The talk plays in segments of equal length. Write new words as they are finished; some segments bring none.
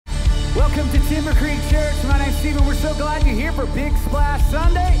Welcome to Timber Creek Church. My name's Stephen. We're so glad you're here for Big Splash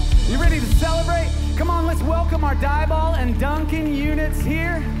Sunday. You ready to celebrate? Come on, let's welcome our Dieball and Dunkin units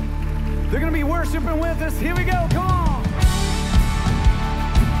here. They're going to be worshiping with us. Here we go. Come on.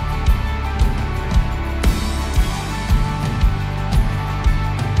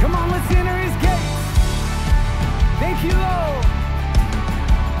 Come on, let's enter his gates. Thank you, Lord.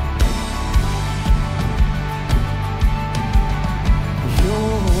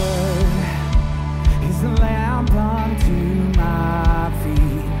 Your word is a lamp unto my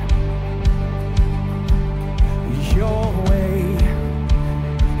feet. Your way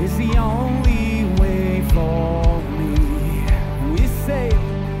is the only way for me. We say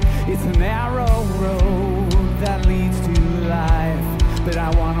it's a narrow road that leads to life, but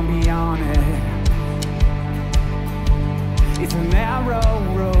I want to be on it. It's a narrow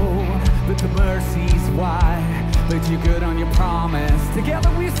road, but the mercy's wide. But you're good on your promise. Together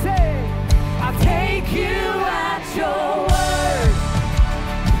we say, I'll take you at your word.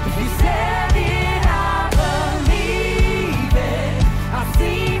 If you said it, I believe it. I've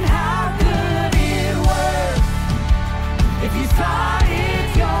seen how good it works. If you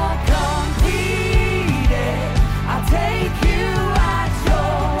started, you'll complete it. I'll take you at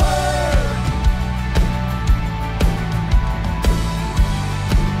your word.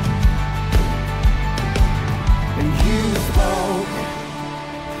 And you spoke,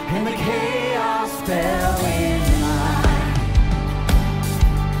 and the chaos fell in line.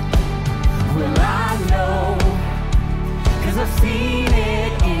 Well, I know, 'cause I've seen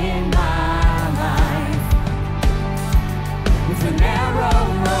it in my life. It's a narrow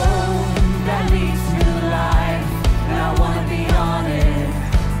road that leads to life, and I want to be on it.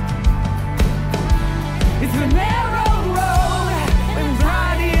 It's a narrow road, and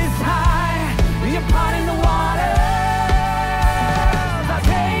pride is high. You're part in the water. I'll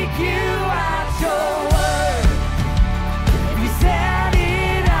take you at your word. If you said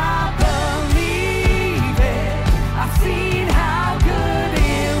it, I believe it. I've seen how good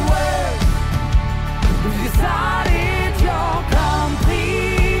it works. If you started, you'll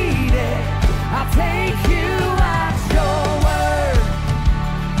complete it. I'll take you at your word.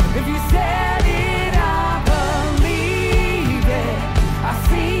 If you said it, I believe it. I've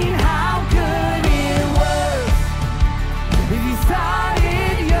seen how good it works. If you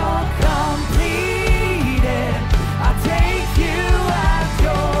started, you'll complete it. I'll take you at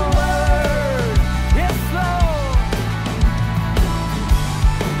your word. Yes, Lord.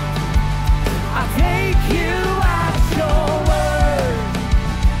 I'll take you at your word.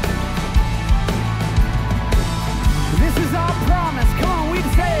 This is our promise. Come on, we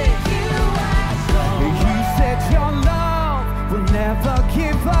say. You said your love will never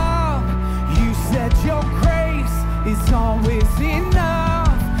give up. You said your grace is always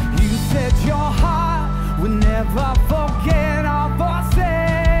enough. You said your heart will never forget or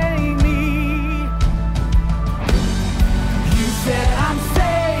forsake me. You said I'm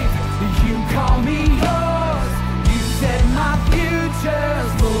safe, you call me yours. You said my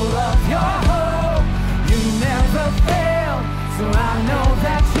future's full of your hope. You never fail, so I know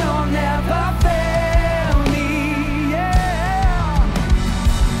that you'll never fail me. Yeah.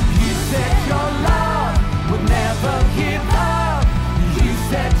 You said your love would never give up. You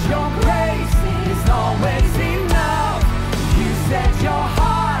said your grace is always enough. You said your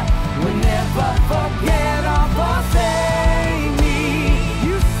heart will never forget or forsake me.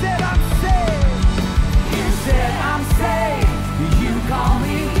 You said I'm safe. You said I'm safe. You call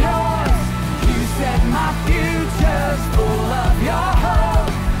me yours. You said my future's full of your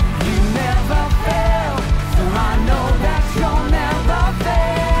hope. You never fail, so I know that you'll never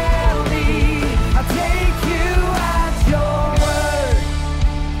fail me. I'll take you at your word.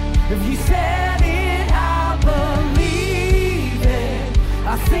 If you said it, I believe it.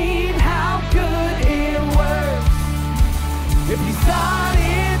 I've seen how good it works. If you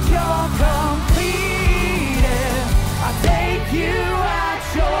started, you'll complete it. I'll take you at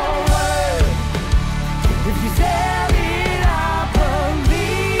your word. If you said it, I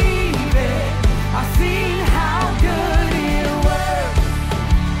believe it. I've seen how good it works.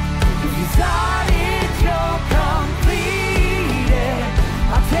 If you started, you'll complete it.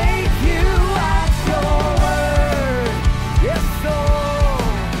 I'll take you at your word. Yes, Lord.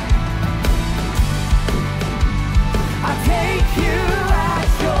 I'll take you at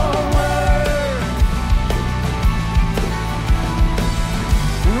your word.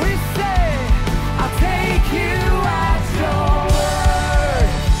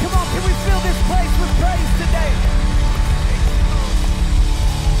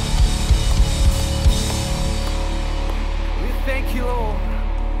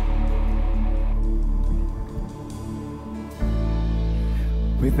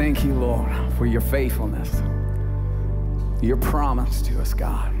 We thank you, Lord, for your faithfulness, your promise to us,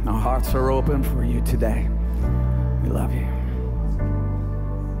 God. Our hearts are open for you today. We love you.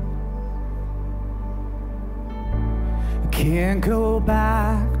 Can't go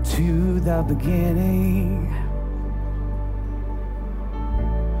back to the beginning.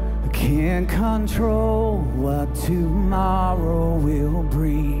 Can't control what tomorrow will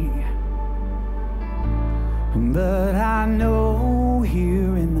bring. But I know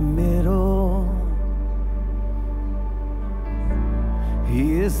here in the middle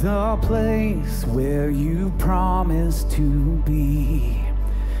is the place where you promised to be.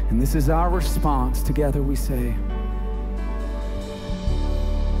 And this is our response. Together we say,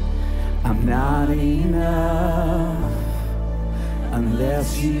 I'm not enough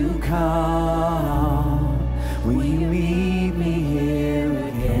unless you come. Will you meet me here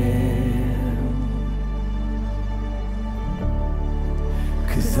again?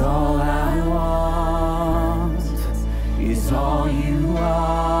 'Cause all I want is all you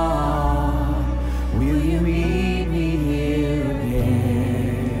are. Will you meet me here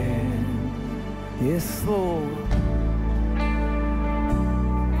again? Yes, Lord.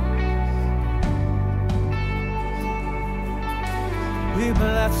 We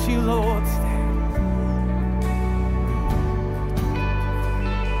bless you, Lord, today.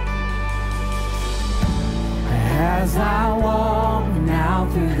 As I walk now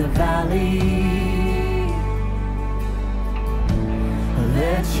through the valley,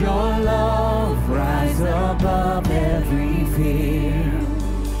 let your love rise above every fear.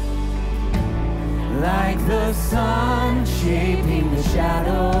 Like the sun shaping the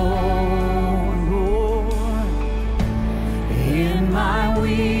shadow, in my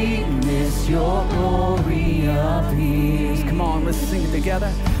weakness, your glory appears. Come on, let's sing it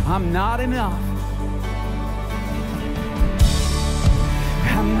together. I'm not enough.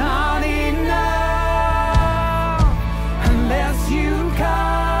 I'm not enough unless you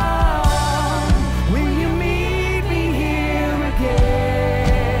come. Will you meet me here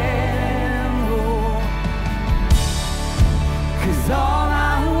again, Lord? 'Cause all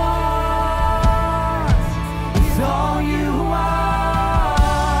I want is all you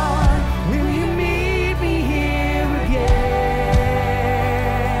are. Will you meet me here again,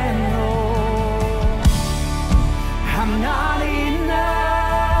 Lord? I'm not enough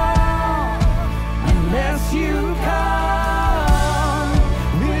unless you come.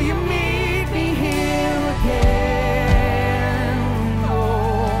 Will you meet me here again,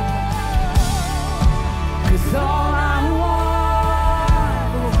 Lord? 'Cause all I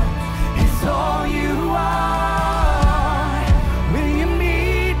want is all you are. Will you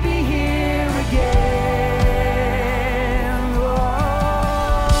meet me here again, Lord?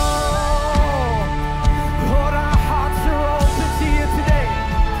 Lord, our hearts are open to you today.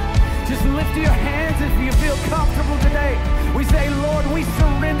 Just lift your hands if you feel comfortable today. We say, Lord, we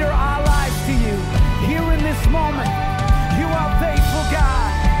surrender our lives to you. Here in this moment, you are faithful, God.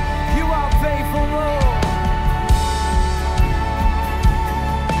 You are faithful, Lord.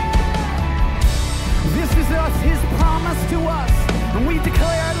 This is us, his promise to us. And we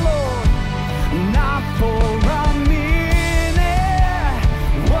declare, Lord, not for a minute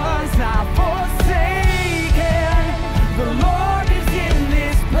was I forsaken. The Lord is in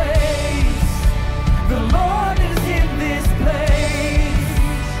this place. The Lord is in this place.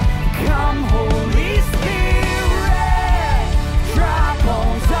 Come, Holy Spirit, dry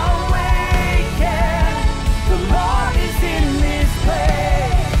bones awaken. The Lord is in this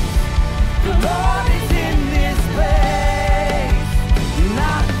place. The Lord is in this place.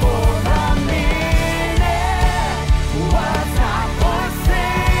 Not for a minute was I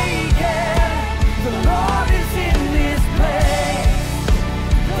forsaken. The Lord is in this place.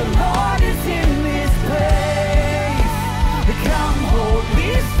 The Lord is in this place. Come,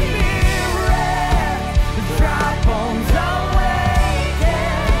 Holy Spirit, dry bones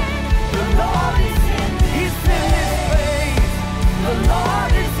awaken. The Lord is in this place. The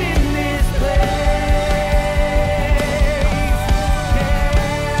Lord is in this place.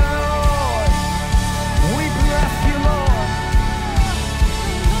 Yeah, Lord. We bless you, Lord.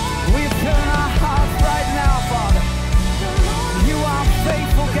 We turn our hearts right now, Father. You are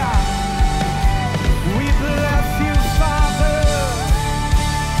faithful, God. We bless you, Father.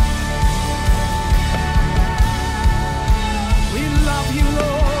 We love you,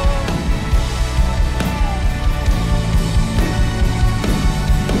 Lord.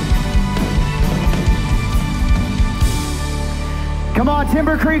 Come on,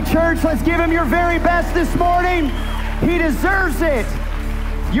 Timber Creek Church, let's give him your very best this morning. He deserves it.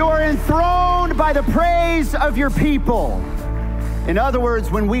 You are enthroned by the praise of your people. In other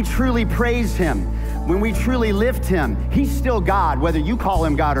words, when we truly praise him, when we truly lift him, he's still God. Whether you call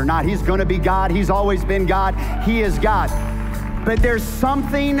him God or not, he's gonna be God. He's always been God. He is God. But there's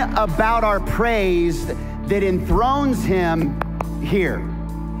something about our praise that enthrones him here.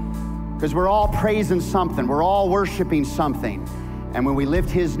 Because we're all praising something. We're all worshiping something. And when we lift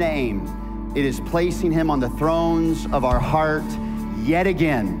his name, it is placing him on the thrones of our heart yet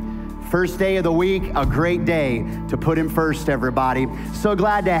again. First day of the week, a great day to put him first, everybody. So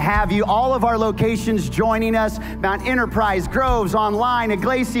glad to have you. All of our locations joining us, Mount Enterprise, Groves, online,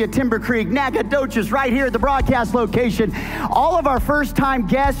 Iglesia, Timber Creek, Nacogdoches, right here at the broadcast location. All of our first-time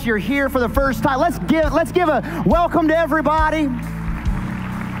guests, you're here for the first time. Let's give a welcome to everybody.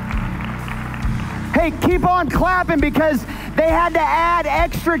 Hey, keep on clapping because they had to add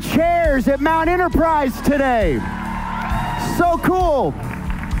extra chairs at Mount Enterprise today. So cool.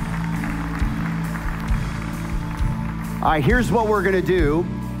 All right, here's what we're gonna do.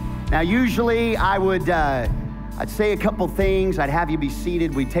 Now, usually I'd say a couple things. I'd have you be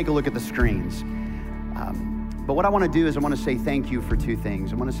seated. We'd take a look at the screens. But what I wanna do is I wanna say thank you for two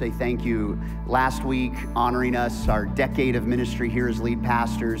things. I wanna say thank you last week, honoring us, our decade of ministry here as lead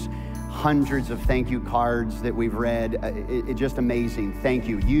pastors, hundreds of thank you cards that we've read. It's just amazing. Thank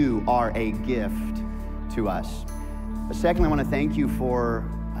you. You are a gift to us. But secondly, I wanna thank you for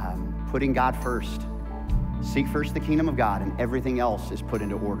putting God first. Seek first the kingdom of God, and everything else is put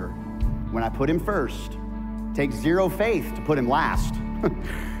into order. When I put him first, it takes zero faith to put him last.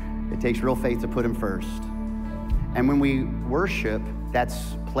 It takes real faith to put him first. And when we worship,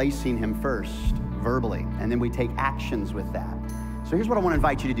 that's placing him first verbally, and then we take actions with that. So here's what I want to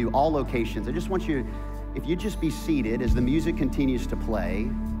invite you to do, all locations. I just want you, if you just be seated as the music continues to play,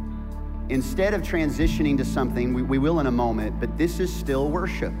 instead of transitioning to something, we will in a moment, but this is still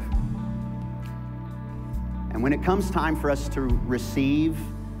worship. And when it comes time for us to receive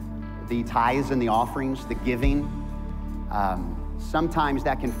the tithes and the offerings, the giving, sometimes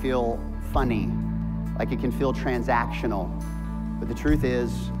that can feel funny, like it can feel transactional. But the truth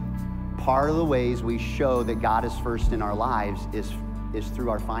is, part of the ways we show that God is first in our lives is through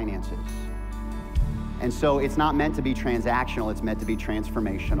our finances. And so it's not meant to be transactional, it's meant to be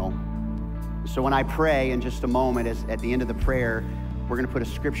transformational. So when I pray in just a moment, at the end of the prayer, we're gonna put a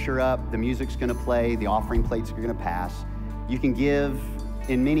scripture up, the music's gonna play, the offering plates are gonna pass. You can give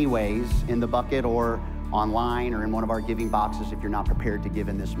in many ways, in the bucket or online or in one of our giving boxes if you're not prepared to give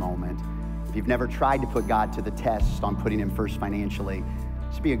in this moment. If you've never tried to put God to the test on putting him first financially,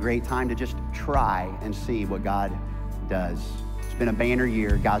 this would be a great time to just try and see what God does. It's been a banner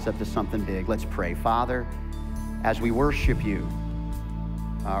year, God's up to something big. Let's pray. Father, as we worship you,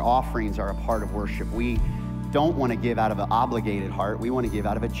 our offerings are a part of worship. We don't want to give out of an obligated heart. We want to give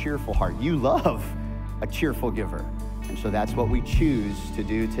out of a cheerful heart. You love a cheerful giver. And so that's what we choose to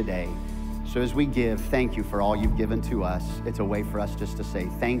do today. So as we give, thank you for all you've given to us. It's a way for us just to say,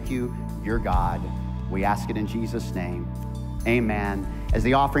 thank you, you're God. We ask it in Jesus' name. Amen. As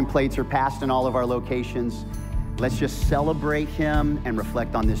the offering plates are passed in all of our locations, let's just celebrate him and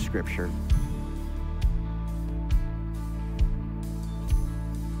reflect on this scripture.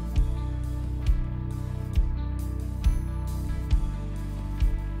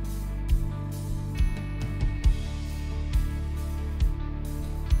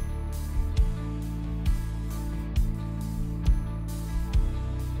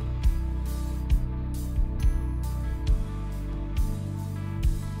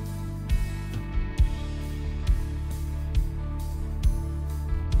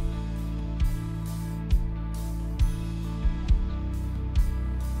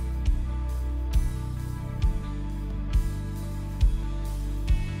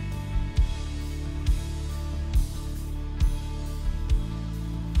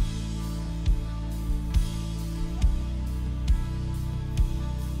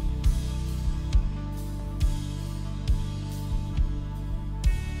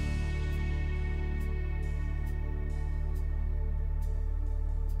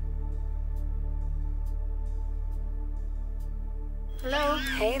 Hello.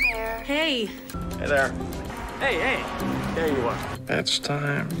 Hey there. Hey. Hey there. Hey. There you are. It's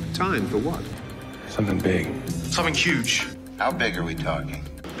time. Time for what? Something big. Something huge. How big are we talking?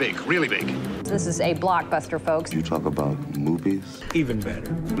 Big, really big. This is a blockbuster, folks. You talk about movies? Even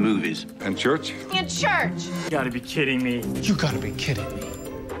better. Movies. And church? In church. You gotta be kidding me. You gotta be kidding me.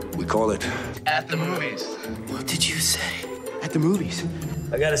 We call it At the movies. What did you say? At the movies.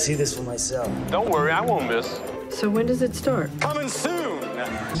 I gotta see this for myself. Don't worry, I won't miss. So when does it start? Coming soon!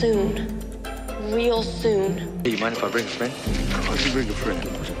 Soon. Real soon. Hey, you mind if I bring a friend? Why don't you bring a friend?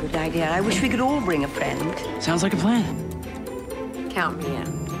 Good idea. I wish we could all bring a friend. Sounds like a plan. Count me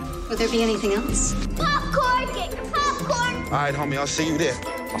in. Will there be anything else? Popcorn! Get your popcorn! All right, homie, I'll see you there.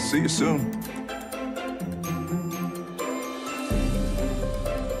 I'll see you soon.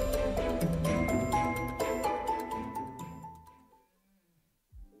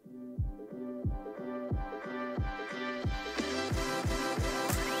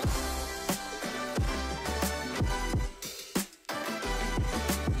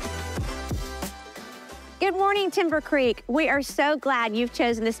 Good morning, Timber Creek. We are so glad you've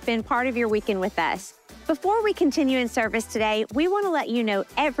chosen to spend part of your weekend with us. Before we continue in service today, we want to let you know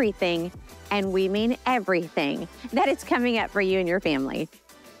everything, and we mean everything, that is coming up for you and your family.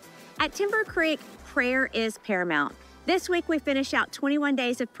 At Timber Creek, prayer is paramount. This week, we finish out 21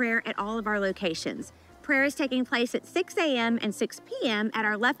 days of prayer at all of our locations. Prayer is taking place at 6 a.m. and 6 p.m. at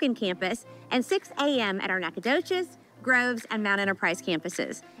our Lufkin campus and 6 a.m. at our Nacogdoches, Groves, and Mount Enterprise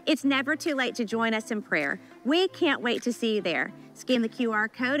campuses. It's never too late to join us in prayer. We can't wait to see you there. Scan the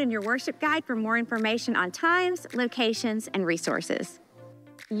QR code in your worship guide for more information on times, locations, and resources.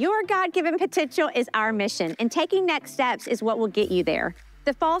 Your God-given potential is our mission, and taking next steps is what will get you there.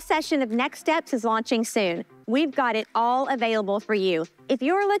 The fall session of Next Steps is launching soon. We've got it all available for you. If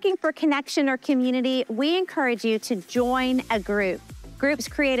you're looking for connection or community, we encourage you to join a group. Groups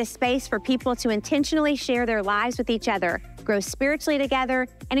create a space for people to intentionally share their lives with each other, grow spiritually together,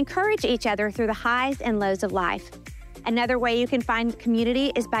 and encourage each other through the highs and lows of life. Another way you can find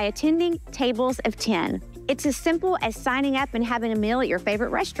community is by attending Tables of 10. It's as simple as signing up and having a meal at your favorite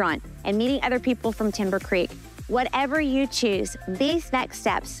restaurant and meeting other people from Timber Creek. Whatever you choose, these next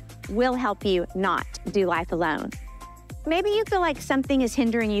steps will help you not do life alone. Maybe you feel like something is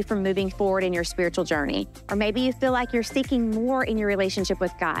hindering you from moving forward in your spiritual journey, or maybe you feel like you're seeking more in your relationship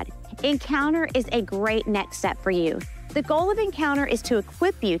with God. Encounter is a great next step for you. The goal of Encounter is to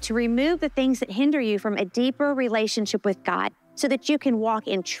equip you to remove the things that hinder you from a deeper relationship with God so that you can walk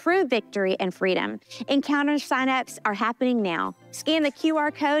in true victory and freedom. Encounter signups are happening now. Scan the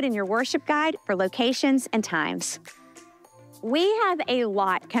QR code in your worship guide for locations and times. We have a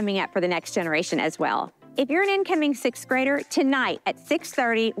lot coming up for the next generation as well. If you're an incoming sixth grader, tonight at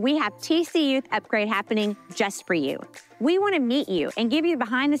 6:30, we have TC Youth Upgrade happening just for you. We want to meet you and give you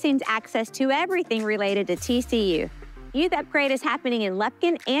behind-the-scenes access to everything related to TCU. Youth Upgrade is happening in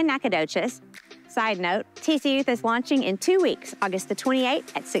Lufkin and Nacogdoches. Side note, TC Youth is launching in 2 weeks, August the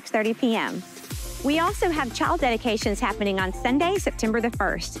 28th at 6:30 p.m. We also have child dedications happening on Sunday, September the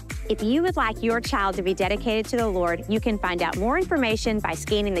 1st. If you would like your child to be dedicated to the Lord, you can find out more information by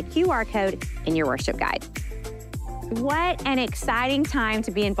scanning the QR code in your worship guide. What an exciting time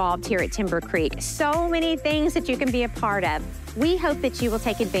to be involved here at Timber Creek. So many things that you can be a part of. We hope that you will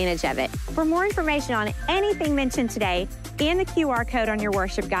take advantage of it. For more information on anything mentioned today, scan the QR code on your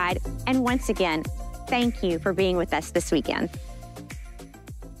worship guide. And once again, thank you for being with us this weekend.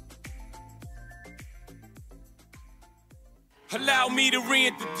 Allow me to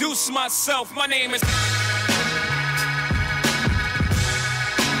reintroduce myself. My name is...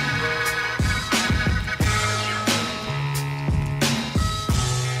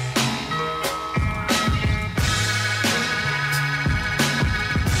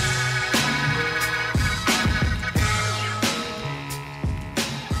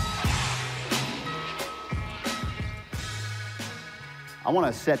 I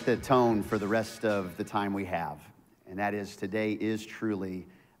want to set the tone for the rest of the time we have. And that is, today is truly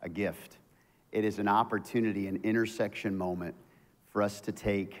a gift. It is an opportunity, an intersection moment for us to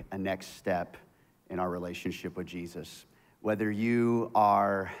take a next step in our relationship with Jesus. Whether you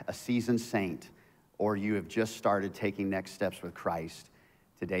are a seasoned saint or you have just started taking next steps with Christ,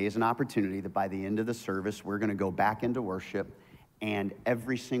 today is an opportunity that by the end of the service, we're going to go back into worship, and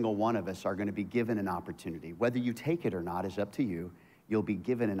every single one of us are going to be given an opportunity. Whether you take it or not is up to you. You'll be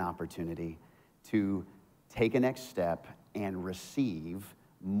given an opportunity to take a next step and receive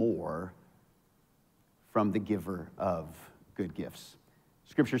more from the giver of good gifts.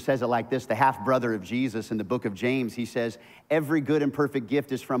 Scripture says it like this, the half-brother of Jesus in the book of James, he says, every good and perfect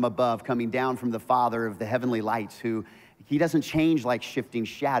gift is from above, coming down from the Father of the heavenly lights, who he doesn't change like shifting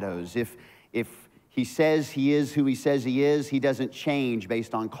shadows. If he says he is who he says he doesn't change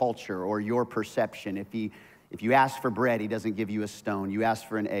based on culture or your perception. If you ask for bread, he doesn't give you a stone. You ask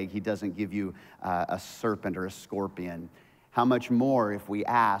for an egg, he doesn't give you a serpent or a scorpion. How much more, if we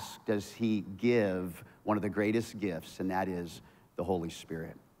ask, does he give one of the greatest gifts, and that is the Holy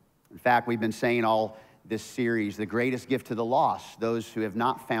Spirit. In fact, we've been saying all this series, the greatest gift to the lost, those who have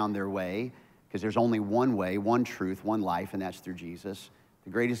not found their way, because there's only one way, one truth, one life, and that's through Jesus. The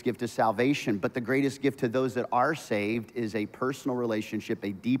greatest gift is salvation, but the greatest gift to those that are saved is a personal relationship,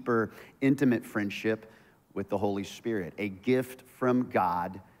 a deeper, intimate friendship with the Holy Spirit, a gift from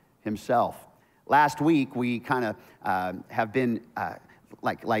God himself. Last week, we kind of have been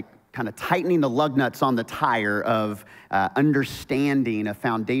kind of tightening the lug nuts on the tire of understanding a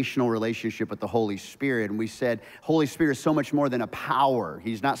foundational relationship with the Holy Spirit. And we said, Holy Spirit is so much more than a power.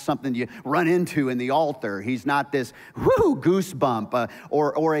 He's not something you run into in the altar. He's not this goosebump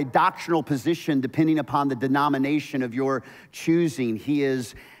or a doctrinal position depending upon the denomination of your choosing. He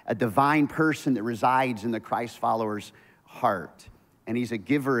is a divine person that resides in the Christ follower's heart. And he's a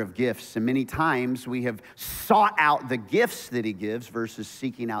giver of gifts. And many times we have sought out the gifts that he gives versus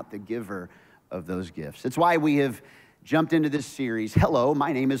seeking out the giver of those gifts. That's why we have jumped into this series, Hello,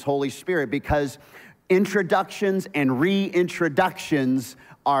 my name is Holy Spirit, because introductions and reintroductions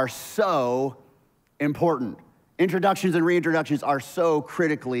are so important. Introductions and reintroductions are so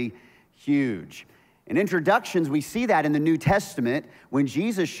critically huge. In introductions, we see that in the New Testament when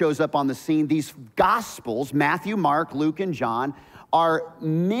Jesus shows up on the scene. These Gospels, Matthew, Mark, Luke, and John, are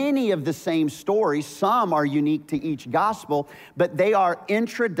many of the same stories. Some are unique to each gospel, but they are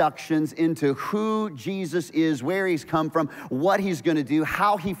introductions into who Jesus is, where he's come from, what he's going to do,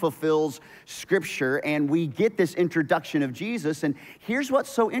 how he fulfills Scripture, and we get this introduction of Jesus. And here's what's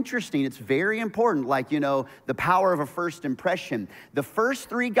so interesting. It's very important, the power of a first impression. The first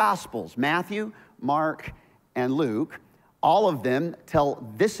three gospels, Matthew, Mark, and Luke, all of them tell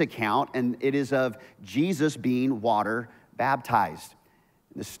this account, and it is of Jesus being water baptized.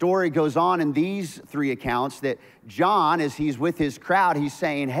 The story goes on in these three accounts that John, as he's with his crowd, he's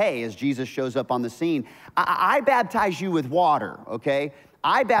saying, hey, as Jesus shows up on the scene, I baptize you with water, okay?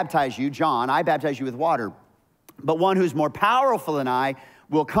 I baptize you, John, I baptize you with water. But one who's more powerful than I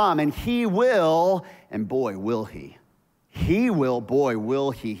will come, and he will, and boy, will he. He will, boy, will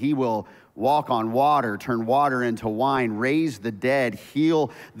he. He will walk on water, turn water into wine, raise the dead,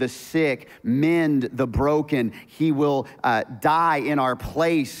 heal the sick, mend the broken. He will die in our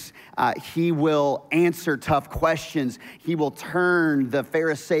place. He will answer tough questions. He will turn the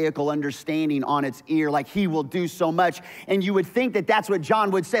Pharisaical understanding on its ear. He will do so much. And you would think that that's what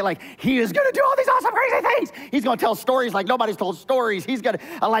John would say. He is going to do all these awesome, crazy things. He's going to tell stories like nobody's told stories. He's going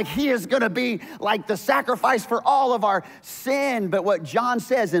to, he is going to be like the sacrifice for all of our sin. But what John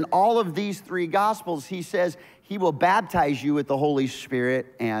says in all of these three Gospels, he says he will baptize you with the Holy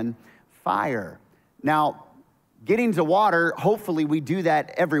Spirit and fire. Now, getting to water, hopefully we do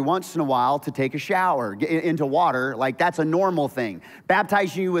that every once in a while to take a shower. Get into water, that's a normal thing.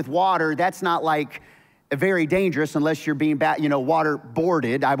 Baptizing you with water, that's not very dangerous unless you're being water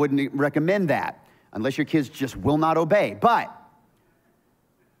boarded. I wouldn't recommend that unless your kids just will not obey. But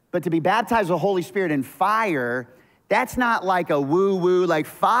to be baptized with the Holy Spirit and fire, that's not like a woo-woo,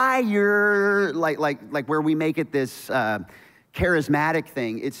 fire, like where we make it this charismatic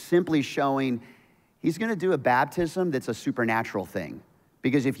thing. It's simply showing he's going to do a baptism that's a supernatural thing.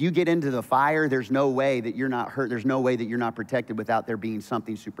 Because if you get into the fire, there's no way that you're not hurt. There's no way that you're not protected without there being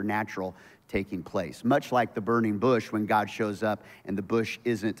something supernatural taking place. Much like the burning bush when God shows up and the bush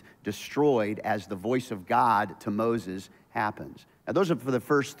isn't destroyed as the voice of God to Moses happens. Now, those are for the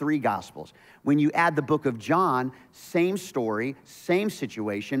first three Gospels. When you add the book of John, same story, same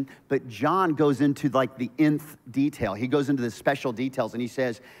situation, but John goes into the nth detail. He goes into the special details, and he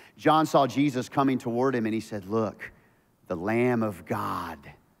says, John saw Jesus coming toward him, and he said, look, the Lamb of God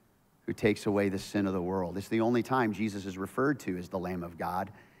who takes away the sin of the world. It's the only time Jesus is referred to as the Lamb of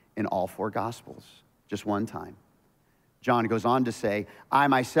God in all four Gospels, just one time. John goes on to say, I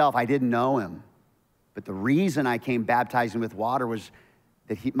myself, I didn't know him. But the reason I came baptizing with water was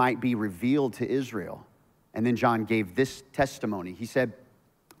that he might be revealed to Israel. And then John gave this testimony. He said,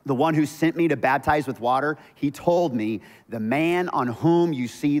 the one who sent me to baptize with water, he told me, the man on whom you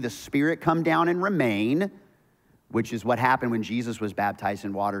see the Spirit come down and remain, which is what happened when Jesus was baptized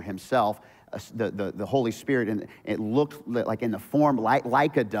in water himself, the Holy Spirit, and it looked like in the form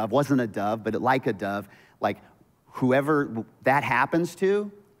like a dove, wasn't a dove, but like a dove, whoever that happens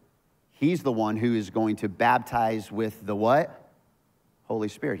to, he's the one who is going to baptize with the what? Holy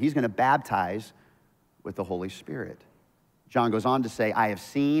Spirit. He's going to baptize with the Holy Spirit. John goes on to say, I have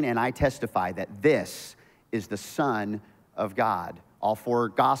seen and I testify that this is the Son of God. All four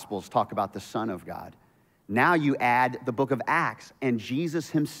Gospels talk about the Son of God. Now you add the book of Acts, and Jesus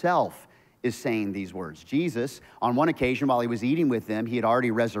himself is saying these words. Jesus, on one occasion while he was eating with them, he had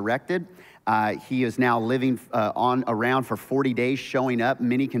already resurrected. He is now living around for 40 days, showing up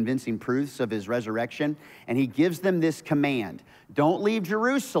many convincing proofs of his resurrection. And he gives them this command. Don't leave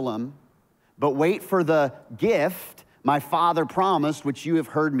Jerusalem, but wait for the gift my Father promised, which you have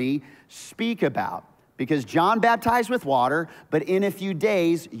heard me speak about. Because John baptized with water, but in a few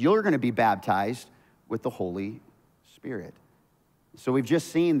days, you're going to be baptized with the Holy Spirit. So we've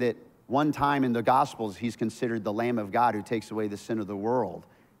just seen that one time in the Gospels, he's considered the Lamb of God who takes away the sin of the world.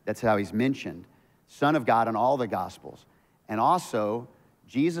 That's how he's mentioned. Son of God in all the Gospels. And also,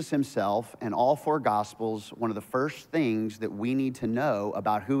 Jesus himself and all 4 Gospels, one of the first things that we need to know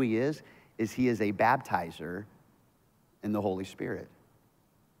about who he is he is a baptizer in the Holy Spirit.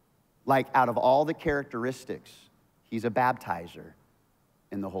 Like out of all the characteristics, he's a baptizer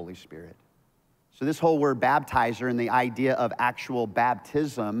in the Holy Spirit. So this whole word baptizer and the idea of actual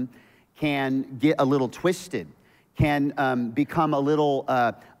baptism can get a little twisted, can become a little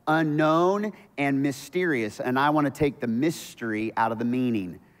unknown and mysterious. And I want to take the mystery out of the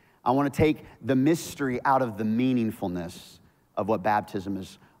meaning. I want to take the mystery out of the meaningfulness of what baptism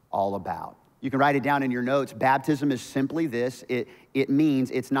is all about. You can write it down in your notes. Baptism is simply this. It means,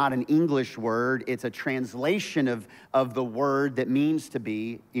 it's not an English word. It's a translation of the word that means to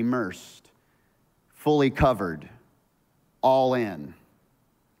be immersed, fully covered, all in,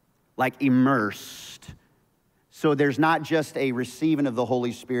 like immersed. So there's not just a receiving of the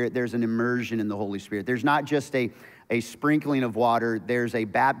Holy Spirit, there's an immersion in the Holy Spirit. There's not just a sprinkling of water, there's a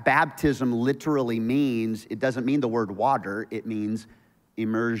baptism literally means, it doesn't mean the word water, it means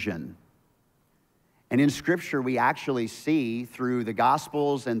immersion. And in Scripture, we actually see through the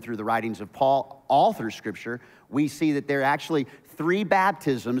Gospels and through the writings of Paul, all through Scripture, we see that there are actually 3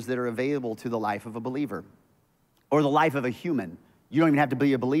 baptisms that are available to the life of a believer or the life of a human. You don't even have to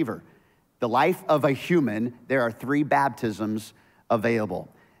be a believer. The life of a human, there are 3 baptisms available.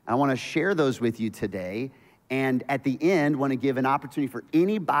 I want to share those with you today. And at the end, want to give an opportunity for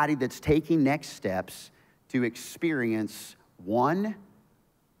anybody that's taking next steps to experience 1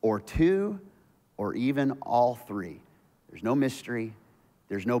 or 2 or even all 3. There's no mystery.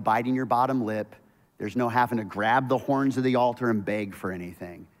 There's no biting your bottom lip. There's no having to grab the horns of the altar and beg for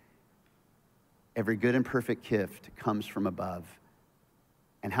anything. Every good and perfect gift comes from above.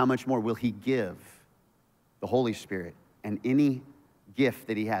 And how much more will he give the Holy Spirit and any gift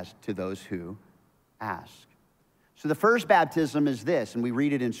that he has to those who ask? So the first baptism is this, and we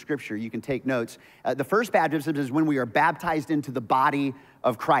read it in Scripture. You can take notes. The first baptism is when we are baptized into the body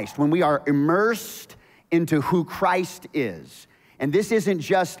of Christ, when we are immersed into who Christ is. And this isn't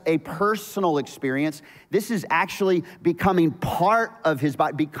just a personal experience. This is actually becoming part of his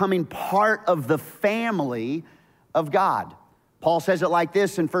body, becoming part of the family of God. Paul says it like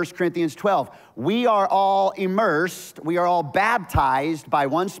this in 1 Corinthians 12. We are all immersed, we are all baptized by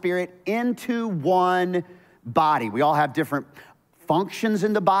one Spirit into one body. We all have different functions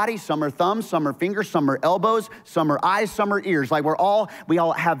in the body. Some are thumbs, some are fingers, some are elbows, some are eyes, some are ears. Like we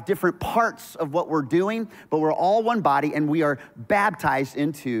all have different parts of what we're doing, but we're all one body and we are baptized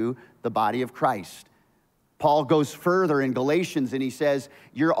into the body of Christ. Paul goes further in Galatians and he says,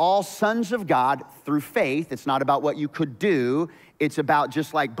 you're all sons of God through faith. It's not about what you could do. It's about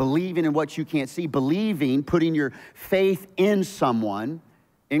just like believing in what you can't see, believing, putting your faith in someone,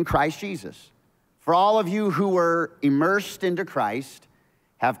 in Christ Jesus. For all of you who were immersed into Christ,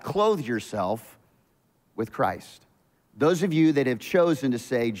 have clothed yourself with Christ. Those of you that have chosen to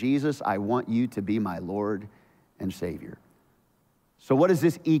say, Jesus, I want you to be my Lord and Savior. So what does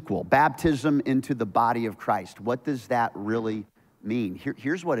this equal? Baptism into the body of Christ. What does that really mean?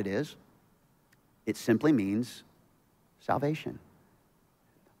 Here's what it is. It simply means salvation.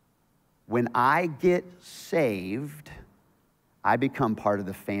 When I get saved, I become part of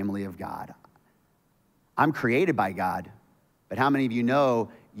the family of God. I'm created by God, but how many of you know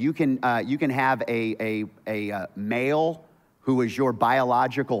you can have a male who is your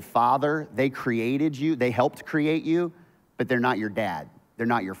biological father? They created you, they helped create you, but they're not your dad. They're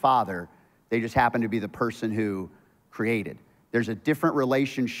not your father. They just happen to be the person who created. There's a different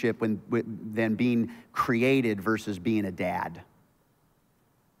relationship than being created versus being a dad.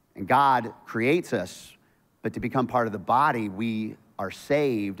 And God creates us, but to become part of the body, we are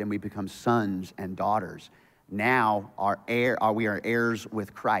saved and we become sons and daughters. Now we are heirs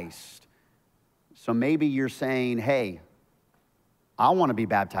with Christ. So maybe you're saying, hey, I want to be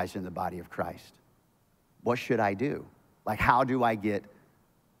baptized in the body of Christ. What should I do? Like, how do I get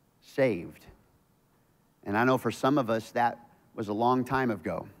saved? And I know for some of us that was a long time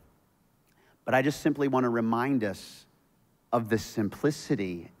ago. But I just simply want to remind us of the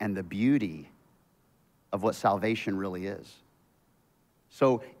simplicity and the beauty of what salvation really is.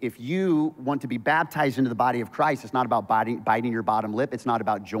 So if you want to be baptized into the body of Christ, it's not about biting your bottom lip. It's not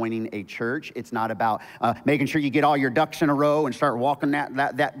about joining a church. It's not about making sure you get all your ducks in a row and start walking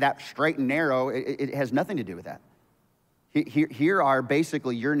that straight and narrow. It has nothing to do with that. Here are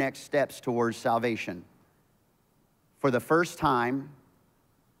basically your next steps towards salvation. For the first time,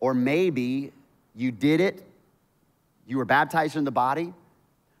 or maybe You did it. You were baptized in the body.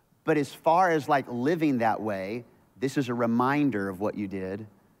 But as far as like living that way, this is a reminder of what you did.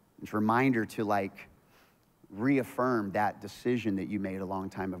 It's a reminder to like reaffirm that decision that you made a long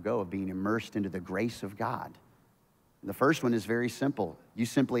time ago of being immersed into the grace of God. And the first one is very simple. You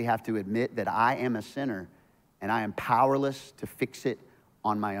simply have to admit that I am a sinner and I am powerless to fix it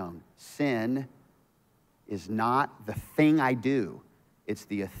on my own. Sin is not the thing I do. It's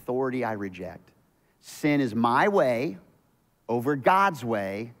the authority I reject. Sin is my way over God's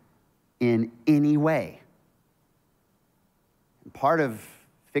way in any way. And part of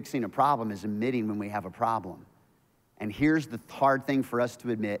fixing a problem is admitting when we have a problem. And here's the hard thing for us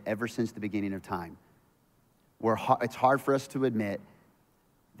to admit ever since the beginning of time. It's hard for us to admit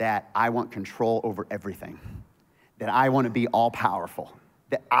that I want control over everything, that I want to be all-powerful,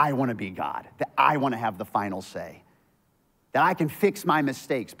 that I want to be God, that I want to have the final say, that I can fix my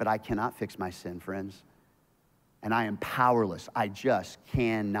mistakes, but I cannot fix my sin, friends. And I am powerless. I just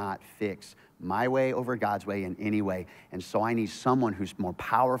cannot fix my way over God's way in any way. And so I need someone who's more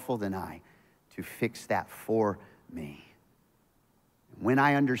powerful than I to fix that for me. When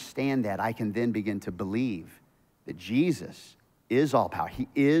I understand that, I can then begin to believe that Jesus is all power. He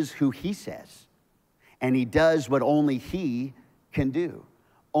is who he says. And he does what only he can do.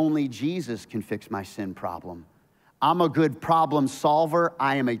 Only Jesus can fix my sin problem. I'm a good problem solver.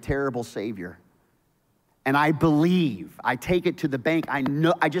 I am a terrible savior. And I believe, I take it to the bank. I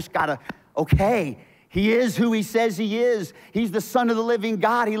know, I just gotta, okay, he is who he says he is. He's the Son of the living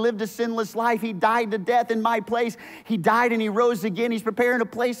God. He lived a sinless life. He died to death in my place. He died and he rose again. He's preparing a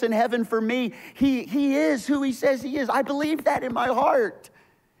place in heaven for me. He is who he says he is. I believe that in my heart.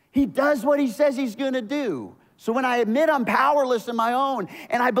 He does what he says he's gonna do. So when I admit I'm powerless in my own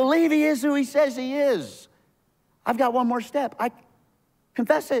and I believe he is who he says he is, I've got one more step. I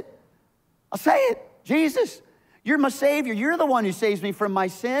confess it. I'll say it. Jesus, you're my Savior. You're the one who saves me from my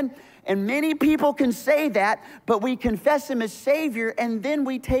sin. And many people can say that, but we confess him as Savior and then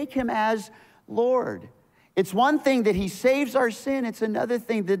we take him as Lord. It's one thing that he saves our sin. It's another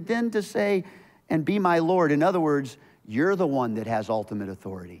thing that then to say, and be my Lord. In other words, you're the one that has ultimate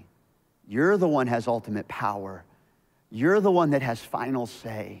authority. You're the one that has ultimate power. You're the one that has final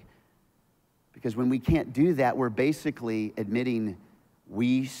say. Because when we can't do that, we're basically admitting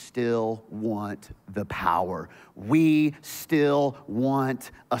we still want the power. We still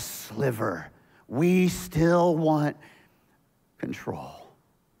want a sliver. We still want control.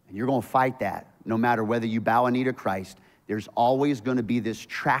 And you're going to fight that no matter whether you bow a knee to Christ. There's always going to be this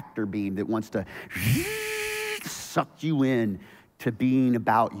tractor beam that wants to suck you in to being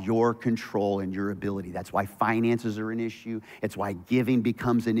about your control and your ability. That's why finances are an issue. It's why giving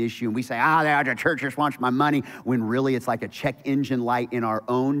becomes an issue. And we say, the church just wants my money, when really it's like a check engine light in our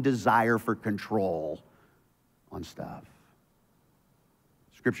own desire for control on stuff.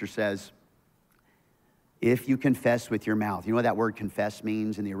 Scripture says, if you confess with your mouth, you know what that word confess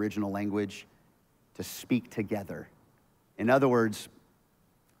means in the original language? To speak together. In other words,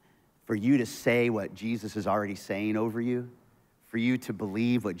 for you to say what Jesus is already saying over you, for you to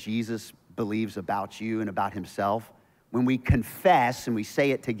believe what Jesus believes about you and about himself. When we confess and we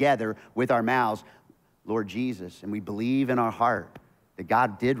say it together with our mouths, Lord Jesus, and we believe in our heart that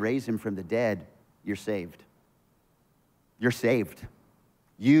God did raise him from the dead, you're saved. You're saved.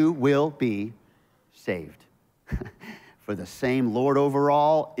 You will be saved. For the same Lord over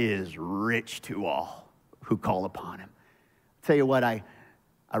all is rich to all who call upon him. I'll tell you what, I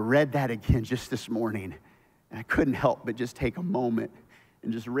read that again just this morning. And I couldn't help but just take a moment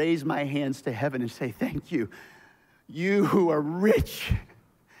and just raise my hands to heaven and say, thank you. You who are rich,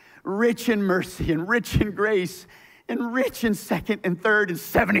 rich in mercy and rich in grace and rich in second and third and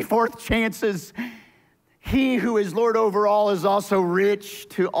 74th chances. He who is Lord over all is also rich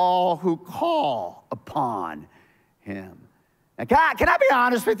to all who call upon him. Now, can I be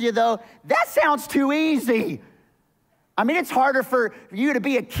honest with you, though? That sounds too easy. I mean, it's harder for you to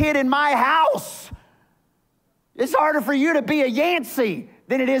be a kid in my house. It's harder for you to be a Yancey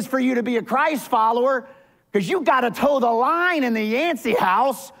than it is for you to be a Christ follower, because you got to toe the line in the Yancey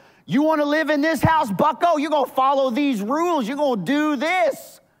house. You want to live in this house, bucko? You're going to follow these rules. You're going to do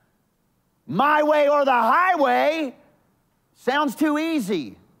this. My way or the highway sounds too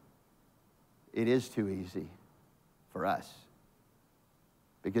easy. It is too easy for us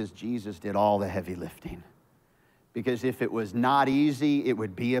because Jesus did all the heavy lifting. Because if it was not easy, it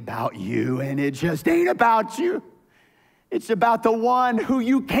would be about you, and it just ain't about you. It's about the one who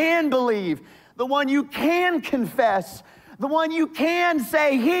you can believe, the one you can confess, the one you can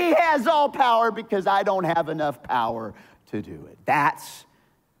say, he has all power because I don't have enough power to do it. That's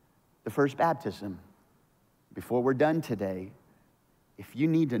the first baptism. Before we're done today, if you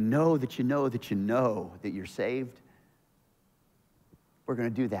need to know that you know that you know that you're saved, we're going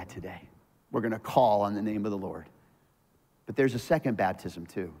to do that today. We're going to call on the name of the Lord. But there's a second baptism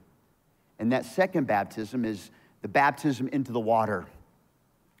too. And that second baptism is the baptism into the water.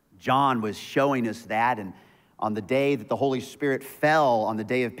 John was showing us that, and on the day that the Holy Spirit fell, on the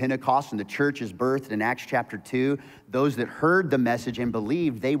day of Pentecost and the church is birthed in Acts chapter 2, those that heard the message and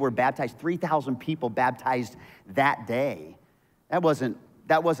believed, they were baptized. 3,000 people baptized that day. That wasn't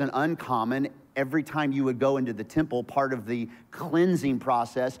uncommon. Every time you would go into the temple, part of the cleansing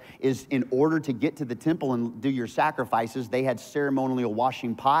process is in order to get to the temple and do your sacrifices, they had ceremonial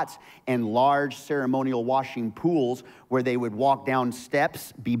washing pots and large ceremonial washing pools where they would walk down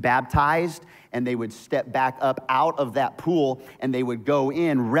steps, be baptized, and they would step back up out of that pool and they would go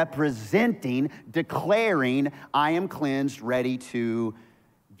in representing, declaring, I am cleansed, ready to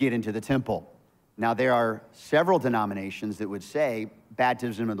get into the temple. Now, there are several denominations that would say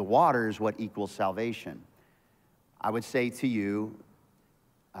baptism in the water is what equals salvation. I would say to you,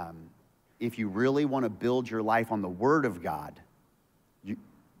 if you really want to build your life on the Word of God,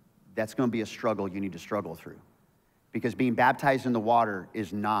 that's going to be a struggle you need to struggle through. Because being baptized in the water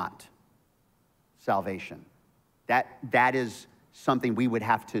is not salvation. That is something we would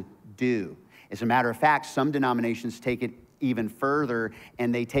have to do. As a matter of fact, some denominations take it even further,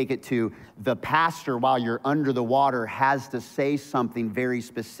 and they take it to the pastor while you're under the water has to say something very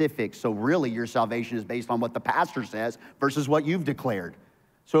specific. So really your salvation is based on what the pastor says versus what you've declared.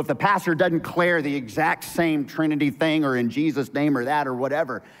 So if the pastor doesn't declare the exact same Trinity thing or in Jesus' name or that or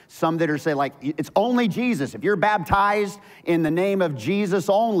whatever, some that are say like, it's only Jesus. If you're baptized in the name of Jesus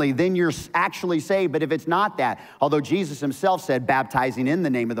only, then you're actually saved. But if it's not that, although Jesus himself said baptizing in the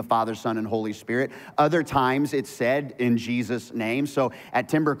name of the Father, Son, and Holy Spirit, other times it's said in Jesus' name. So at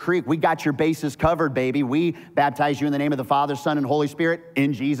Timber Creek, we got your bases covered, baby. We baptize you in the name of the Father, Son, and Holy Spirit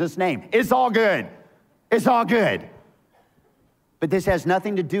in Jesus' name. It's all good. It's all good. But this has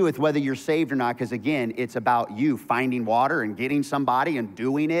nothing to do with whether you're saved or not, because again, it's about you finding water and getting somebody and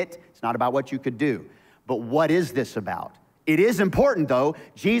doing it. It's not about what you could do. But what is this about? It is important, though.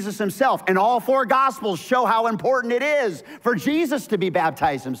 Jesus himself and all four Gospels show how important it is for Jesus to be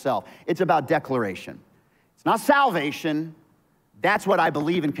baptized himself. It's about declaration. It's not salvation. That's what I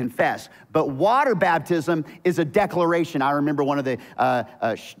believe and confess. But water baptism is a declaration. I remember one of the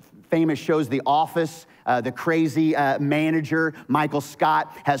famous shows, The Office. The crazy manager, Michael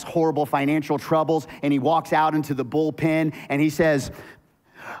Scott, has horrible financial troubles, and he walks out into the bullpen, and he says,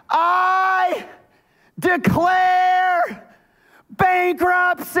 I declare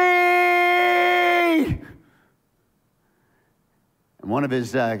bankruptcy! And one of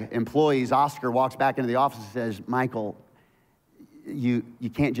his employees, Oscar, walks back into the office and says, Michael, you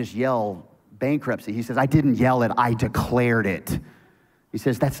can't just yell bankruptcy. He says, I didn't yell it, I declared it. He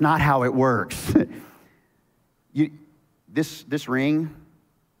says, that's not how it works. This ring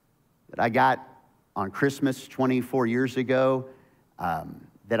that I got on Christmas 24 years ago,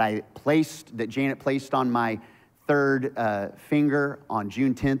 that Janet placed on my third finger on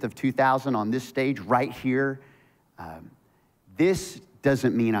June 10th of 2000 on this stage right here, this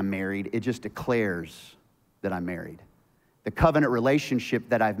doesn't mean I'm married. It just declares that I'm married. The covenant relationship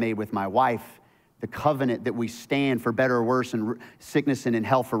that I've made with my wife, the covenant that we stand for better or worse and sickness and in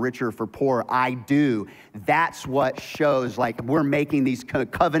health, for richer or for poor, I do. That's what shows like we're making these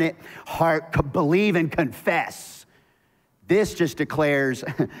covenant, heart, believe and confess. This just declares,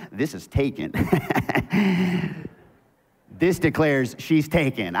 this is taken. This declares she's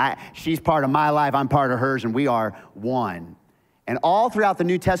taken. She's part of my life, I'm part of hers, and we are one. And all throughout the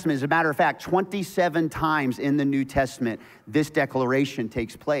New Testament, as a matter of fact, 27 times in the New Testament, this declaration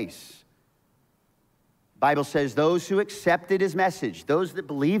takes place. Bible says those who accepted his message, those that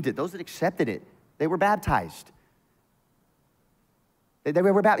believed it, those that accepted it, they were baptized. They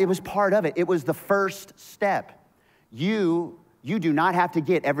were baptized. It was part of it. It was the first step. You do not have to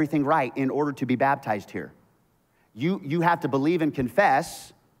get everything right in order to be baptized here. You have to believe and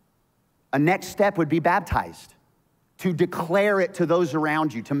confess. A next step would be baptized, to declare it to those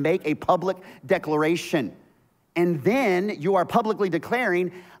around you, to make a public declaration. And then you are publicly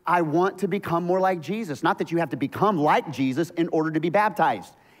declaring, I want to become more like Jesus. Not that you have to become like Jesus in order to be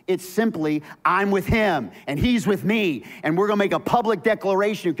baptized. It's simply, I'm with him and he's with me. And we're going to make a public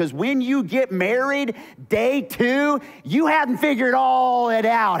declaration, because when you get married, day 2, you haven't figured all it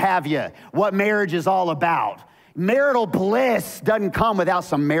out, have you? What marriage is all about. Marital bliss doesn't come without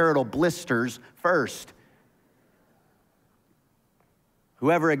some marital blisters first.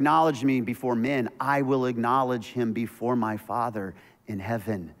 Whoever acknowledged me before men, I will acknowledge him before my Father in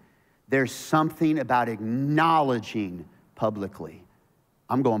heaven. There's something about acknowledging publicly,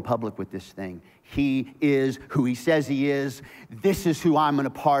 I'm going public with this thing. He is who he says he is. This is who I'm a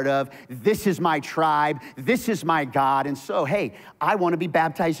part of. This is my tribe. This is my God. And so, hey, I want to be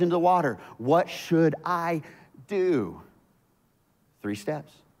baptized into water. What should I do? 3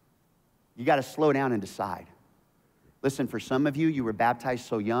 steps. You got to slow down and decide. Listen, for some of you, you were baptized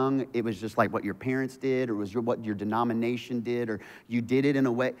so young, it was just like what your parents did, or it was what your denomination did, or you did it in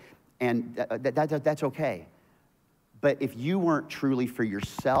a way, and that's okay. But if you weren't truly for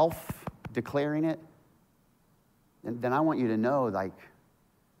yourself declaring it, then I want you to know, like,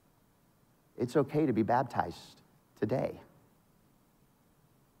 it's okay to be baptized today.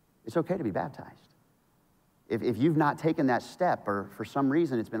 It's okay to be baptized. If you've not taken that step, or for some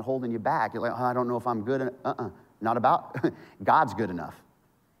reason it's been holding you back, you're like, oh, I don't know if I'm good enough. Not about, God's good enough.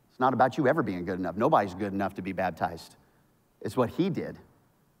 It's not about you ever being good enough. Nobody's good enough to be baptized. It's what he did.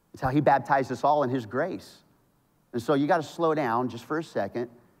 It's how he baptized us all in his grace. And so you got to slow down just for a second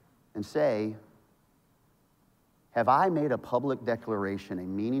and say, have I made a public declaration, a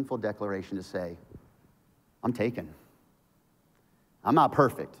meaningful declaration to say, I'm taken. I'm not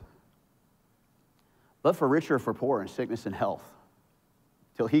perfect. But for richer or for poor, in sickness and health,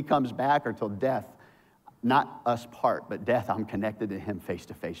 till he comes back or till death, not us part, but death, I'm connected to him face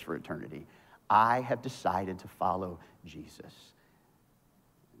to face for eternity. I have decided to follow Jesus.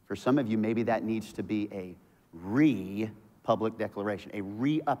 For some of you, maybe that needs to be a public declaration, a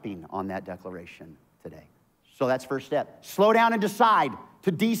re-upping on that declaration today. So that's first step. Slow down and decide,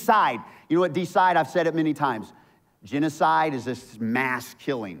 to decide. You know what decide? I've said it many times. Genocide is this mass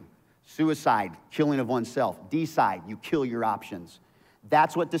killing. Suicide, killing of oneself. Decide, you kill your options.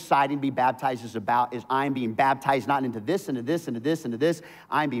 That's what deciding to be baptized is about, is I'm being baptized not into this, into this, into this, into this.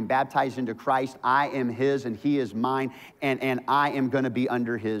 I'm being baptized into Christ. I am his and he is mine, and I am going to be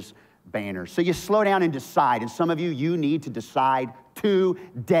under his banner. So you slow down and decide. And some of you, you need to decide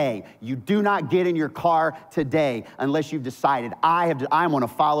today. You do not get in your car today unless you've decided, I want to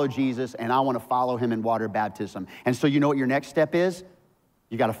follow Jesus and I want to follow him in water baptism. And so you know what your next step is?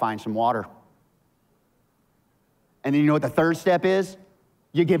 You got to find some water. And then you know what the third step is?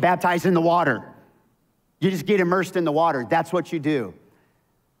 You get baptized in the water. You just get immersed in the water. That's what you do.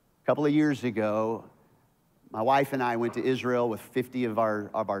 A couple of years ago, my wife and I went to Israel with 50 of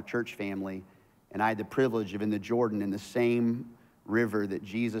our church family, and I had the privilege of in the Jordan, in the same river that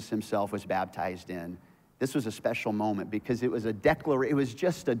Jesus himself was baptized in. This was a special moment because it was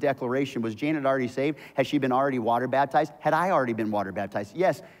just a declaration. Was Janet already saved? Has she been already water baptized? Had I already been water baptized?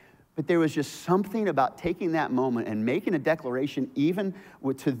 Yes. But there was just something about taking that moment and making a declaration even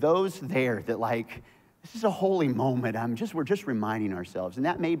to those there that, like, this is a holy moment. We're just reminding ourselves. And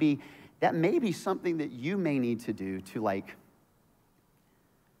that may be something that you may need to do to, like,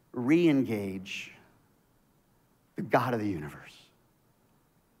 re-engage the God of the universe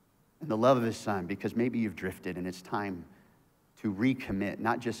and the love of his son, because maybe you've drifted and it's time to recommit,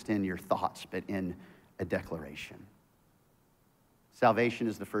 not just in your thoughts, but in a declaration. Salvation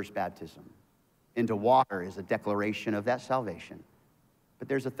is the first baptism. Into water is a declaration of that salvation. But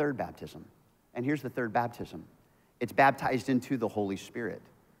there's a third baptism. And here's the third baptism. It's baptized into the Holy Spirit.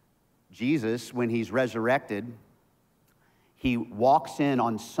 Jesus, when he's resurrected, he walks in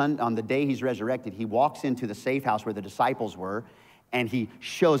on the day he's resurrected, he walks into the safe house where the disciples were, and he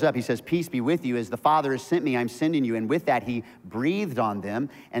shows up. He says, peace be with you. As the Father has sent me, I'm sending you. And with that, he breathed on them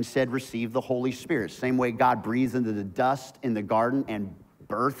and said, receive the Holy Spirit. Same way God breathes into the dust in the garden and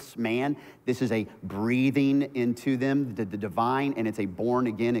births man. This is a breathing into them, the divine, and it's a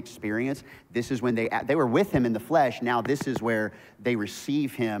born-again experience. This is when they were with him in the flesh. Now this is where they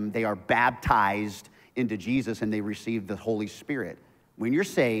receive him. They are baptized into Jesus, and they receive the Holy Spirit. When you're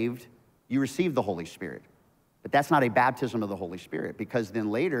saved, you receive the Holy Spirit. But that's not a baptism of the Holy Spirit, because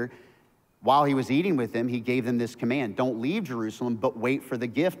then later, while he was eating with them, he gave them this command: don't leave Jerusalem, but wait for the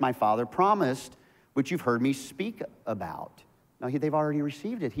gift my Father promised, which you've heard me speak about. Now, they've already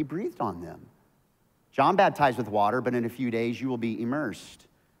received it. He breathed on them. John baptized with water, but in a few days you will be immersed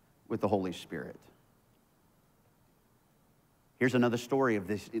with the Holy Spirit. Here's another story of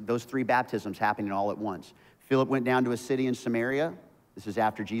those 3 baptisms happening all at once. Philip went down to a city in Samaria. This is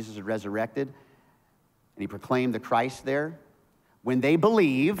after Jesus had resurrected. And he proclaimed the Christ there. When they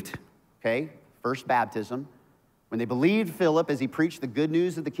believed, okay, first baptism, when they believed Philip as he preached the good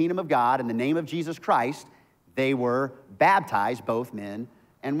news of the kingdom of God in the name of Jesus Christ, they were baptized, both men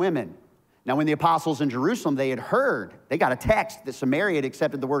and women. Now, when the apostles in Jerusalem, they had heard, they got a text that Samaria had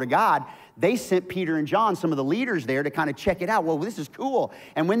accepted the word of God. They sent Peter and John, some of the leaders there, to kind of check it out. Well, this is cool.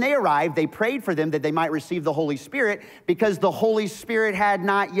 And when they arrived, they prayed for them that they might receive the Holy Spirit because the Holy Spirit had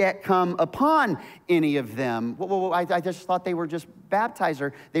not yet come upon any of them. Well, I just thought they were just baptized,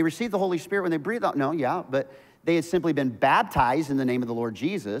 or they received the Holy Spirit when they breathed out. No, yeah, but they had simply been baptized in the name of the Lord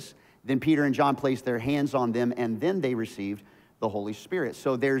Jesus. Then Peter and John placed their hands on them, and then they received the Holy Spirit.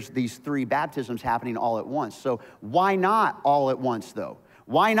 So there's these 3 baptisms happening all at once. So why not all at once, though?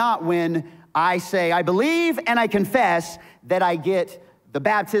 Why not when I say, I believe and I confess, that I get the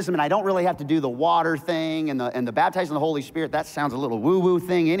baptism and I don't really have to do the water thing and the baptizing in the Holy Spirit? That sounds a little woo-woo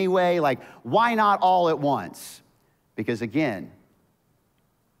thing anyway. Like, why not all at once? Because again,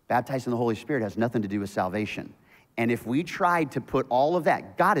 baptizing in the Holy Spirit has nothing to do with salvation. And if we tried to put all of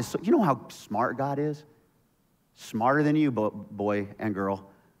that, God is, you know how smart God is? Smarter than you, boy and girl,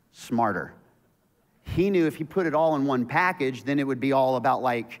 smarter. He knew if he put it all in one package, then it would be all about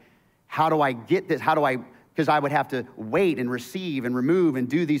like, how do I get this? Because I would have to wait and receive and remove and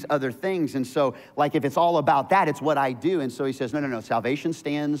do these other things. And so like if it's all about that, it's what I do. And so he says, no, salvation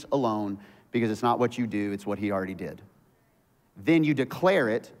stands alone because it's not what you do, it's what he already did. Then you declare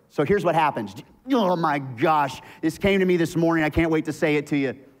it. So here's what happens. Oh my gosh, this came to me this morning. I can't wait to say it to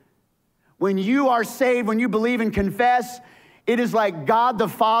you. When you are saved, when you believe and confess, it is like God the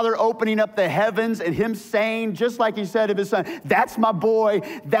Father opening up the heavens and him saying, just like he said of his son, that's my boy,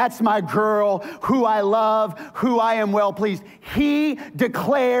 that's my girl, who I love, who I am well pleased. He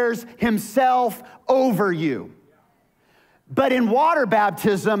declares himself over you. But in water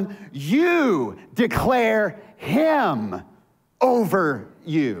baptism, you declare him over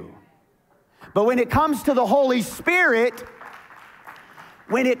you. But when it comes to the Holy Spirit,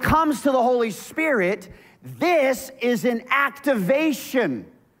 this is an activation.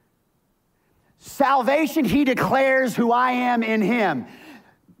 Salvation, he declares who I am in him.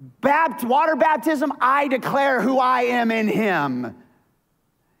 Water baptism, I declare who I am in him.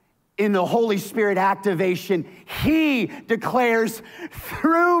 In the Holy Spirit activation, he declares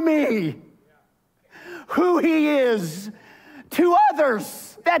through me who he is to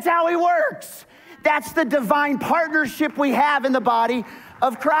others. That's how he works. That's the divine partnership we have in the body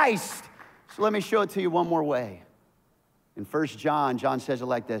of Christ. So let me show it to you one more way. In 1 John, John says it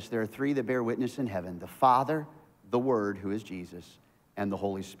like this: there are 3 that bear witness in heaven, the Father, the Word, who is Jesus, and the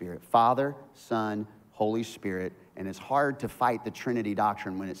Holy Spirit. Father, Son, Holy Spirit. And it's hard to fight the Trinity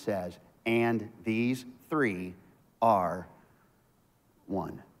doctrine when it says, and these 3 are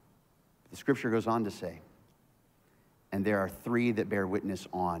one. The scripture goes on to say, and there are 3 that bear witness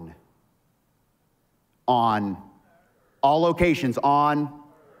on all locations, on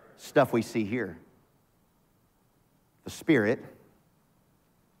stuff we see here. The Spirit,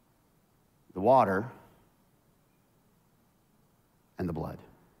 the water, and the blood.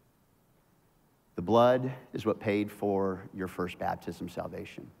 The blood is what paid for your first baptism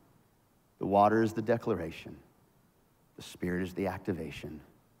salvation. The water is the declaration. The Spirit is the activation.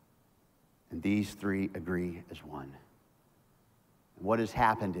 And these 3 agree as one. And what has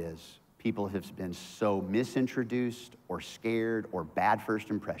happened is people have been so misintroduced or scared or bad first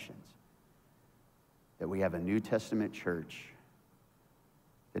impressions that we have a New Testament church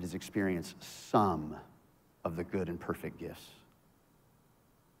that has experienced some of the good and perfect gifts,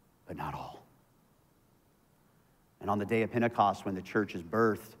 but not all. And on the day of Pentecost, when the church is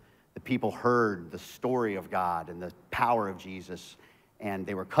birthed, the people heard the story of God and the power of Jesus, and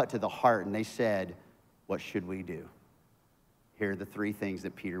they were cut to the heart, and they said, what should we do? Here are the 3 things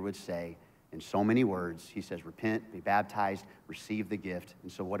that Peter would say in so many words. He says, repent, be baptized, receive the gift.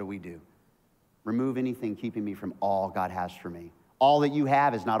 And so what do? Remove anything keeping me from all God has for me. All that you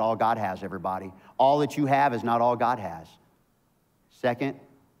have is not all God has, everybody. All that you have is not all God has. Second,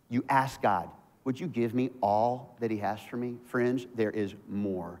 you ask God, would you give me all that he has for me? Friends, there is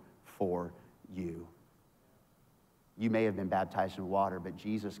more for you. You may have been baptized in water, but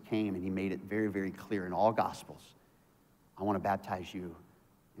Jesus came and he made it very, very clear in all Gospels. I want to baptize you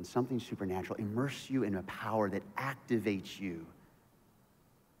in something supernatural, immerse you in a power that activates you,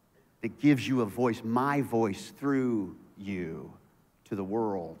 that gives you a voice, my voice through you to the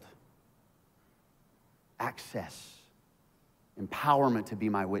world. Access, empowerment to be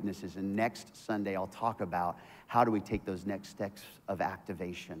my witnesses. And next Sunday, I'll talk about how do we take those next steps of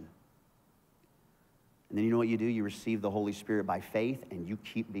activation. And then you know what you do? You receive the Holy Spirit by faith, and you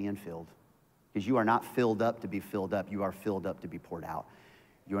keep being filled. Because you are not filled up to be filled up. You are filled up to be poured out.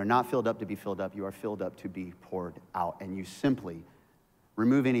 You are not filled up to be filled up. You are filled up to be poured out. And you simply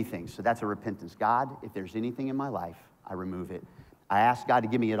remove anything. So that's a repentance. God, if there's anything in my life, I remove it. I ask God to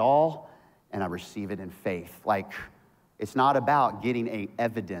give me it all, and I receive it in faith. Like, it's not about getting a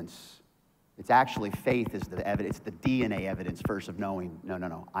evidence. It's actually faith is the evidence. It's the DNA evidence first of knowing,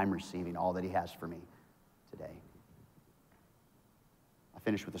 no, I'm receiving all that he has for me today. I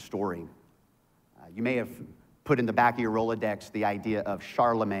finish with a story. You may have put in the back of your Rolodex the idea of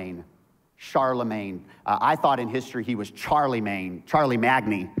Charlemagne. I thought in history he was Charlemagne. Charlie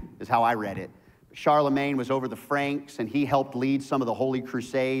Magny is how I read it. Charlemagne was over the Franks, and he helped lead some of the Holy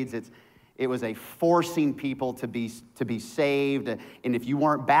Crusades. It was a forcing people to be saved, and if you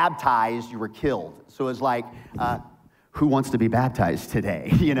weren't baptized, you were killed. So it was like, who wants to be baptized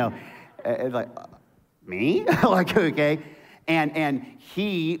today? You know, like, me? Like, okay. And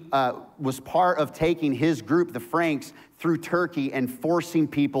he was part of taking his group, the Franks, through Turkey and forcing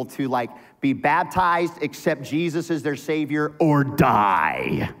people to like be baptized, accept Jesus as their Savior, or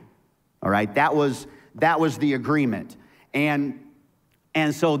die. All right, that was the agreement. And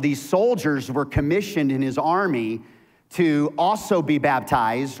so these soldiers were commissioned in his army to also be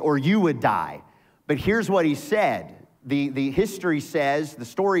baptized, or you would die. But here's what he said. The history says, the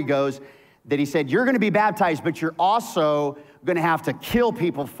story goes, that he said, you're going to be baptized, but you're also going to have to kill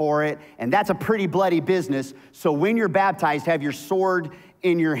people for it, and that's a pretty bloody business. So when you're baptized, have your sword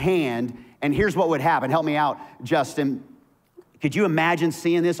in your hand, and here's what would happen. Help me out, Justin. Could you imagine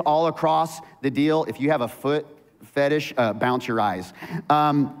seeing this all across the deal? If you have a foot fetish, bounce your eyes.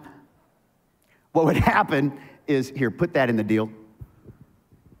 What would happen is, here, put that in the deal.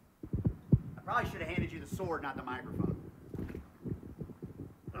 I probably should have handed you the sword, not the microphone.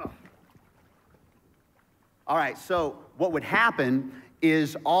 Ugh. All right, so what would happen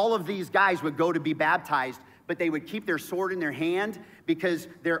is all of these guys would go to be baptized, but they would keep their sword in their hand because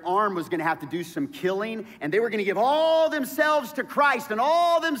their arm was going to have to do some killing, and they were going to give all themselves to Christ and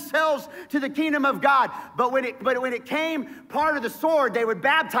all themselves to the kingdom of God. But when it came part of the sword, they would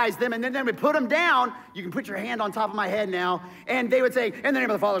baptize them, and then they would put them down. You can put your hand on top of my head now, and they would say, in the name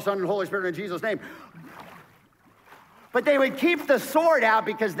of the Father, Son, and Holy Spirit, in Jesus' name. But they would keep the sword out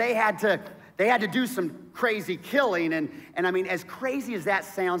because they had to do some crazy killing, and I mean, as crazy as that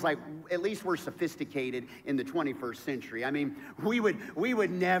sounds, like, at least we're sophisticated in the 21st century. I mean, we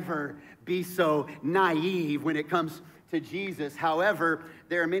would never be so naive when it comes to Jesus. However,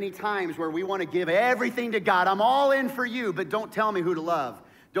 there are many times where we want to give everything to God. I'm all in for you, but don't tell me who to love.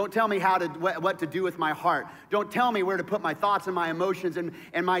 Don't tell me what to do with my heart. Don't tell me where to put my thoughts and my emotions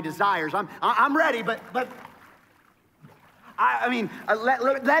and my desires. I'm ready, but I mean,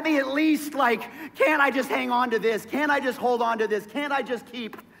 let me at least, like, can't I just hang on to this? Can't I just hold on to this? Can't I just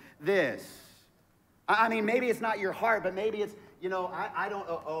keep this? I mean, maybe it's not your heart, but maybe it's, you know, I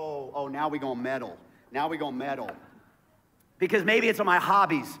don't, now we gonna meddle. Now we gonna meddle. Because maybe it's on my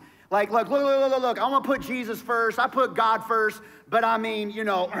hobbies. Like, look, I'm gonna put Jesus first. I put God first. But I mean, you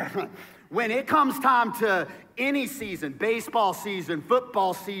know, when it comes time to any season, baseball season,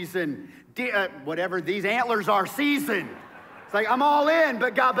 football season, whatever these antlers are season, it's like, I'm all in,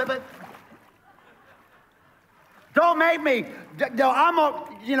 but God, but don't make me,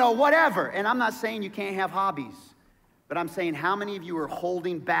 whatever. And I'm not saying you can't have hobbies, but I'm saying how many of you are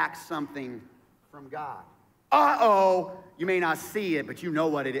holding back something from God? You may not see it, but you know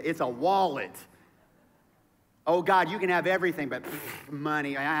what it is. It's a wallet. Oh, God, you can have everything, but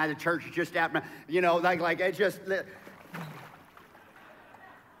money. I had a church just after, like it just...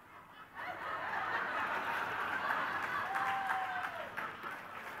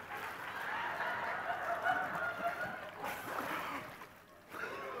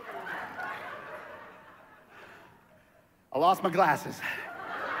 I lost my glasses.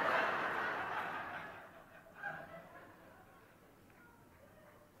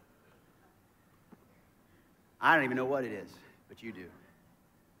 I don't even know what it is, but you do.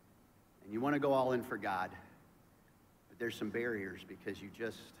 And you want to go all in for God, but there's some barriers because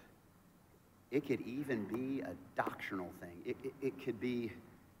it could even be a doctrinal thing. It could be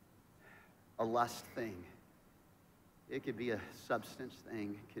a lust thing. It could be a substance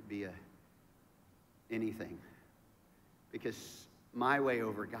thing. It could be anything. Because my way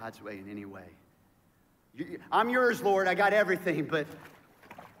over God's way in any way. I'm yours, Lord. I got everything, but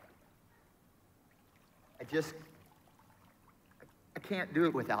I can't do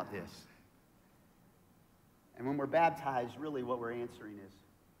it without this. And when we're baptized, really what we're answering is,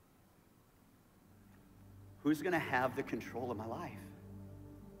 who's going to have the control of my life?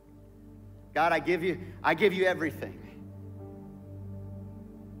 God, I give you everything.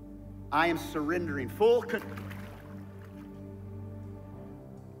 I am surrendering full control.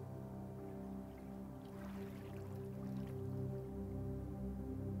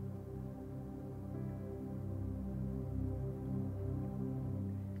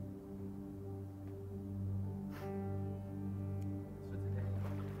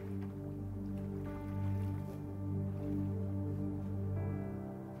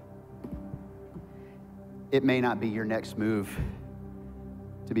 It may not be your next move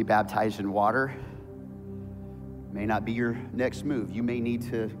to be baptized in water. It may not be your next move. You may need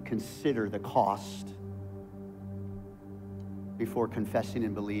to consider the cost before confessing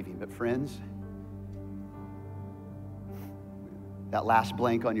and believing. But friends, that last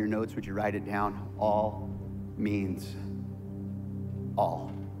blank on your notes, would you write it down? All means all.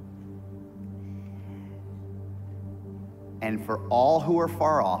 And for all who are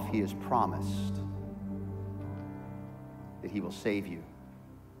far off, he has promised that he will save you.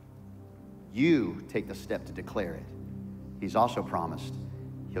 You take the step to declare it. He's also promised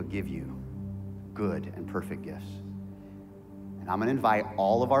he'll give you good and perfect gifts. And I'm gonna invite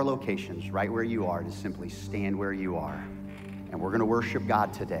all of our locations right where you are to simply stand where you are. And we're gonna worship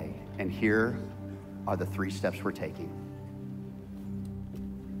God today. And here are the 3 steps we're taking.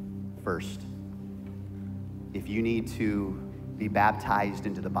 First, if you need to be baptized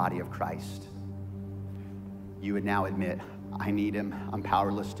into the body of Christ, you would now admit, I need him. I'm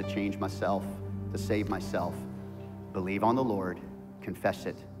powerless to change myself, to save myself. Believe on the Lord, confess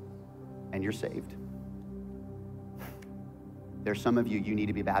it, and you're saved. There's some of you need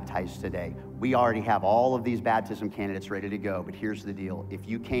to be baptized today. We already have all of these baptism candidates ready to go, but here's the deal. If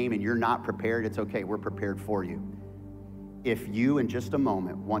you came and you're not prepared, it's okay, we're prepared for you. If you, in just a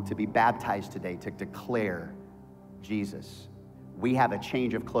moment, want to be baptized today to declare Jesus, we have a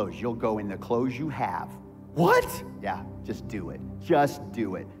change of clothes. You'll go in the clothes you have. What? Yeah, just do it. Just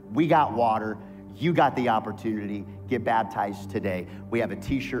do it. We got water. You got the opportunity. Get baptized today. We have a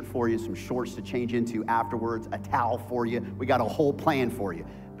t-shirt for you, some shorts to change into afterwards, a towel for you. We got a whole plan for you.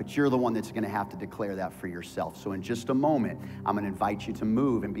 But you're the one that's gonna have to declare that for yourself. So in just a moment, I'm gonna invite you to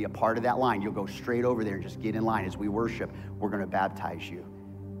move and be a part of that line. You'll go straight over there and just get in line as we worship. We're gonna baptize you.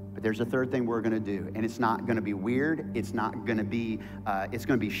 But there's a third thing we're gonna do, and it's not gonna be weird. It's not gonna be, it's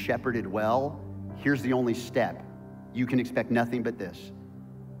gonna be shepherded well. Here's the only step. You can expect nothing but this.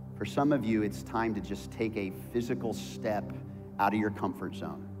 For some of you, it's time to just take a physical step out of your comfort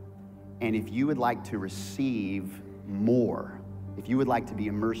zone. And if you would like to receive more, if you would like to be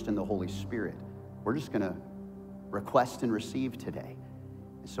immersed in the Holy Spirit, we're just gonna request and receive today.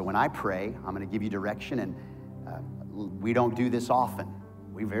 So when I pray, I'm gonna give you direction, and we don't do this often.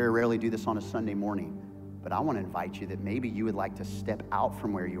 We very rarely do this on a Sunday morning. But I want to invite you that maybe you would like to step out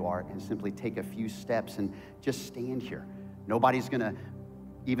from where you are and simply take a few steps and just stand here. Nobody's going to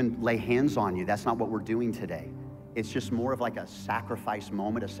even lay hands on you. That's not what we're doing today. It's just more of like a sacrifice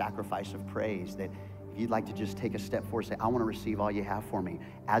moment, a sacrifice of praise, that if you'd like to just take a step forward, say, I want to receive all you have for me.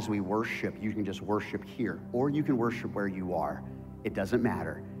 As we worship, you can just worship here, or you can worship where you are. It doesn't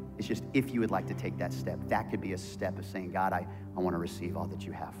matter. It's just if you would like to take that step, that could be a step of saying, God, I want to receive all that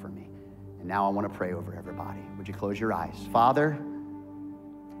you have for me. And now I want to pray over everybody. Would you close your eyes? Father,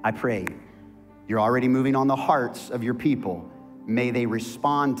 I pray you're already moving on the hearts of your people. May they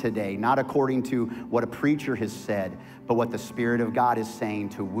respond today, not according to what a preacher has said, but what the Spirit of God is saying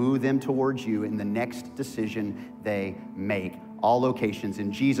to woo them towards you in the next decision they make. All locations.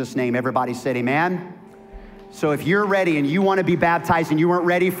 In Jesus' name, everybody said amen. So if you're ready and you want to be baptized and you weren't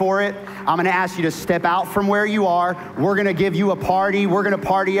ready for it, I'm going to ask you to step out from where you are. We're going to give you a party. We're going to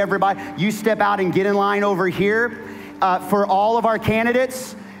party everybody. You step out and get in line over here. For all of our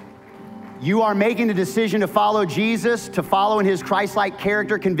candidates, you are making a decision to follow Jesus, to follow in his Christ-like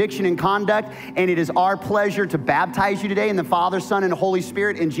character, conviction, and conduct. And it is our pleasure to baptize you today in the Father, Son, and Holy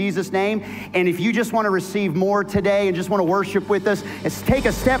Spirit in Jesus' name. And if you just want to receive more today and just want to worship with us, take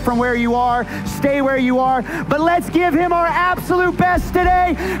a step from where you are, stay where you are. But let's give him our absolute best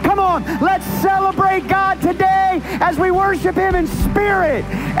today. Come on, let's celebrate God today as we worship him in spirit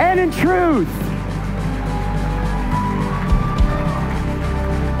and in truth.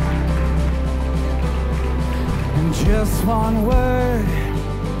 Just one word,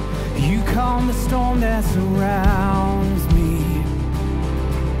 you calm the storm that surrounds me.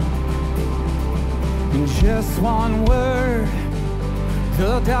 In just one word,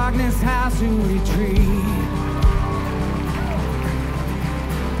 the darkness has to retreat.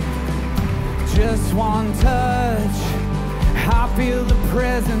 Just one touch, I feel the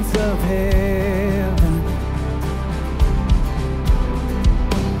presence of heaven.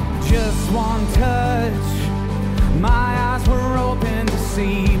 Just one touch, my eyes were open to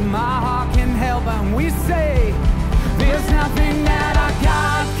see, my heart can help, and we say, there's nothing that our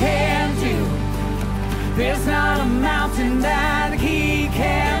God can do. There's not a mountain that he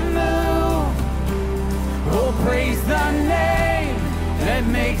can move. Oh, praise the name that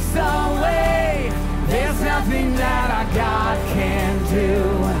makes a way. There's nothing that our God can do.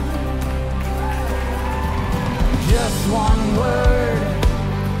 Just one word,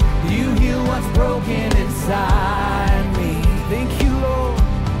 you heal what's broken inside. inside me. Thank you, Lord.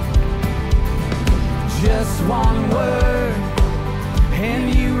 Just one word,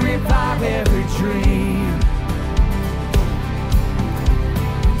 and you revive every dream.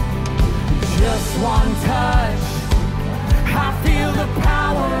 Just one touch, I feel the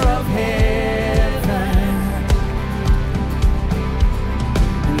power of heaven.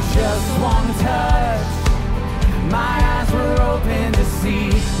 Just one touch, my eyes were open to see.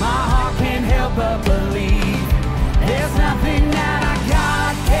 My heart can't help but believe. There's nothing that our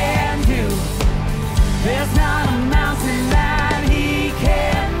God can do. There's not a mountain that He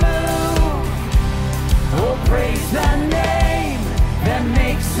can't move. Oh, praise the name that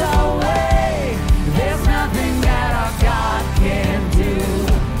makes a way. There's nothing that our God can do.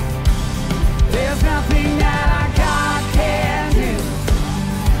 There's nothing that our God can do.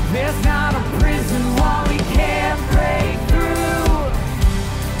 There's not a prison wall He can't break through.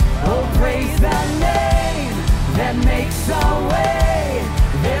 Oh, praise the name that makes a way.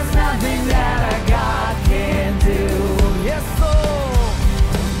 There's nothing that our God can do. Yes, Lord.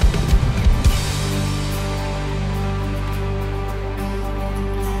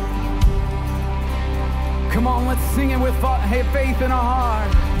 Come on, let's sing it with faith in our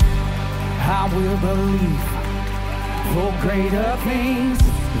heart. I will believe for greater things.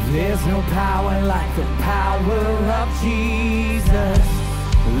 There's no power like the power of Jesus.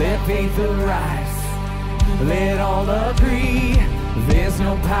 Let faith arise, let all agree. There's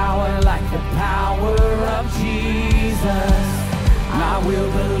no power like the power of Jesus. I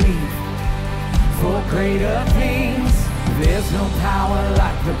will believe for greater things. There's no power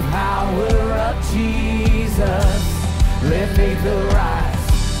like the power of Jesus. Let faith arise,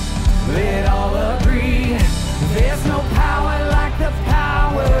 let all agree. There's no power like the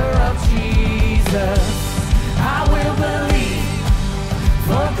power of Jesus. I will believe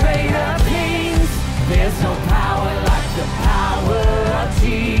for greater things. There's no power like the power of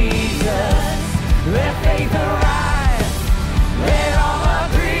Jesus. Let faith arise, let all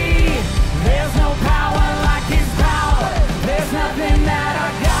agree. There's no power like His power. There's nothing that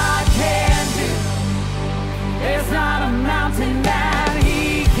our God can do. There's not a mountain that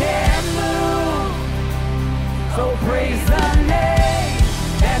He can move. So praise the name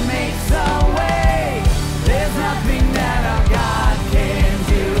that makes a way. There's nothing that our God can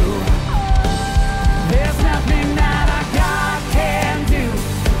do. There's nothing that our God can do.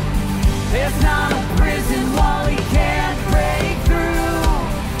 There's not a prison wall He can't break through.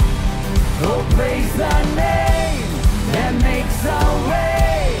 Oh, praise the name that makes a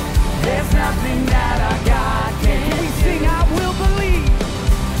way. There's nothing that our God can do. We sing, I will believe.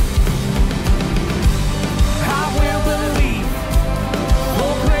 I will believe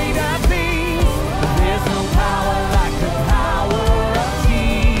for greater things. There's no power like the power of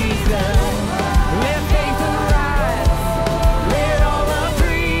Jesus. Let faith arise, let all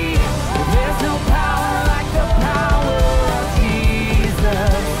agree. There's no power like the power of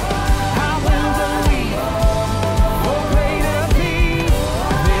Jesus. I will believe for greater things.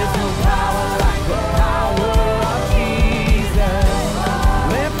 There's no power like the power of Jesus.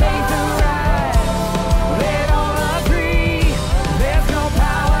 Let faith arise, let all agree. There's no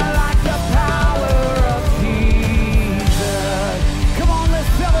power like the power of Jesus. Come on,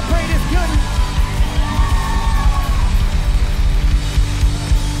 let's celebrate His goodness.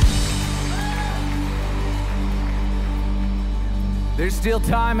 There's still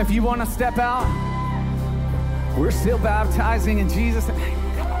time if you want to step out. We're still baptizing in Jesus' name.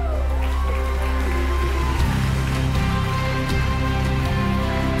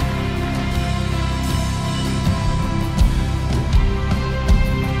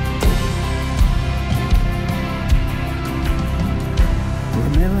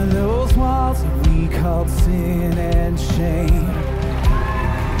 Remember those walls that we called sin and shame?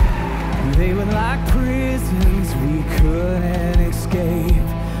 They were like prisons we couldn't escape.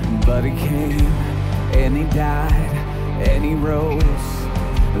 But He came and He died and He rose.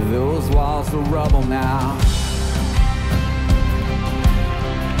 Those walls are rubble now.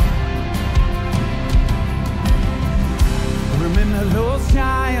 Remember those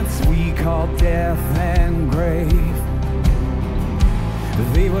giants we called death and grave?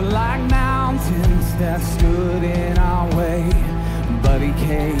 They were like mountains that stood in our way. But He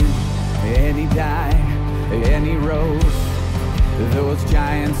came and He died and He rose. Those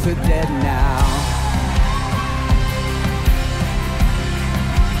giants are dead now.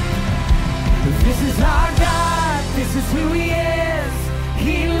 This is our God, this is who He is.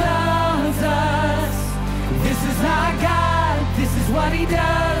 He loves us. This is our God, this is what He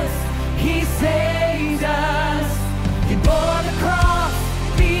does. He saved us. He bore the cross,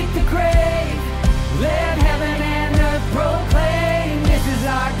 beat the grave, let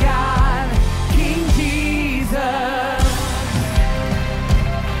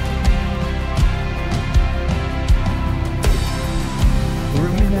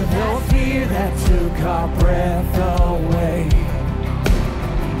our breath away.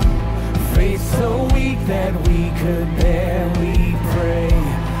 Faith so weak that we could barely pray,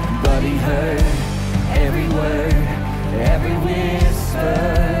 but he heard every word, every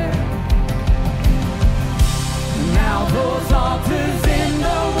whisper. Now those altars in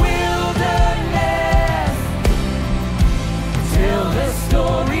the wilderness tell the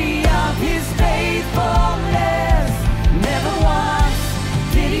story of his faithfulness. Never once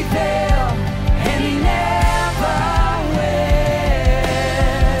did he fail, and he never will.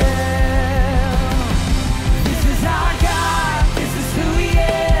 This is our God, this is who he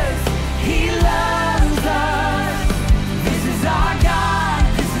is. He loves us. This is our God,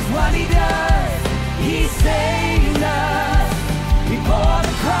 this is what he does. He saved us. He bore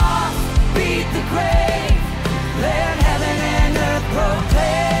the cross, beat the grave, let heaven and earth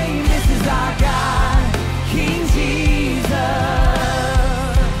proclaim. This is our God, King Jesus.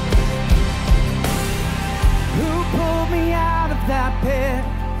 Who pulled me out of that pit?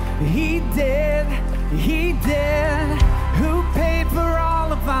 He did, he did. Who paid for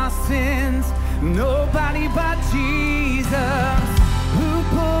all of our sins? Nobody but Jesus. Who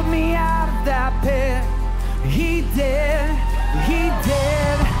pulled me out of that pit? He did, he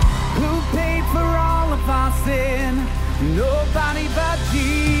did. Who paid for all of our sin? Nobody but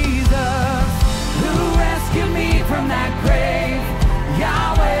Jesus. Who rescued me from that grave?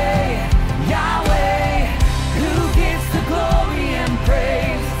 Yahweh, Yahweh. Who gets the glory and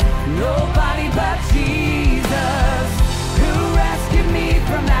praise? Nobody but Jesus. Who rescued me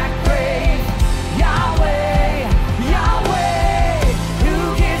from that grave? Yahweh, Yahweh. Who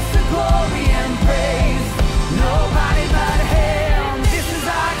gets the glory and praise? Nobody but him. This is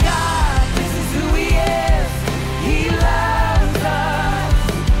our God, this is who he is. He loves us.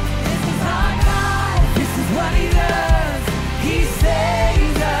 This is our God, this is what he does. He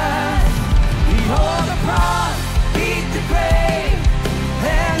saves us. He bore the cross, beat the grave,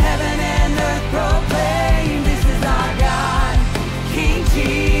 and heaven and earth proclaim. This is our God, King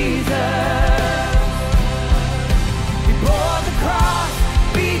Jesus. He bore the cross,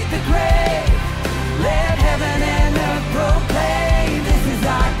 beat the grave, let heaven and earth proclaim. This is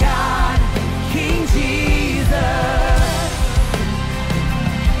our God, King Jesus.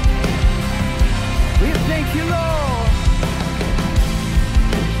 We thank you, Lord.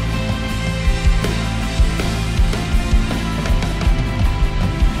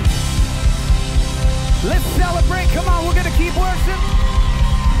 Let's celebrate. Come on, we're going to keep worship.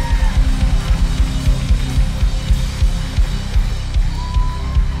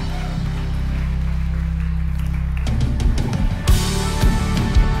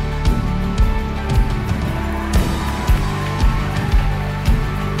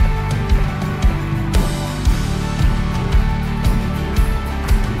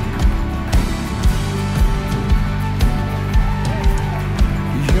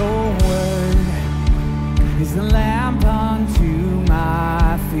 Your word is a lamp unto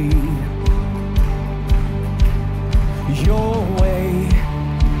my feet. Your way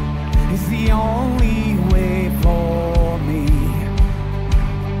is the only way for me.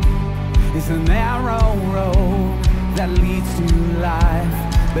 It's a narrow road that leads to life,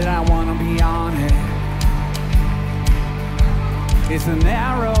 but I want to be on it. It's a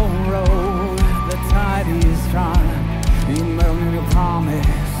narrow road, the tide is strong. You made me a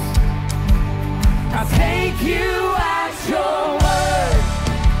promise. I'll take you at your word.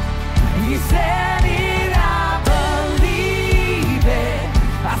 You said it, I believe it.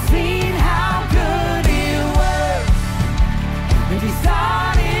 I've seen how good it works. If you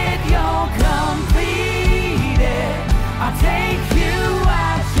started, you'll complete it. I'll take you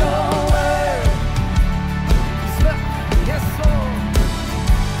at your word. Yes, Lord.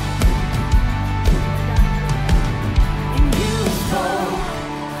 And you spoke,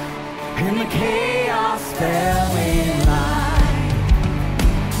 and the chaos fell in line.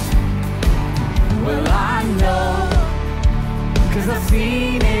 Well, I know, 'cause I've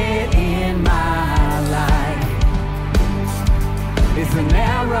seen it in my life. It's a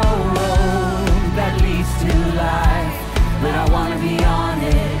narrow road that leads to life, but I want to be on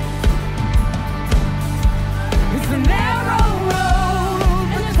it. It's a narrow road,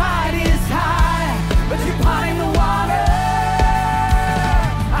 and the tide is high, but you're parting the water.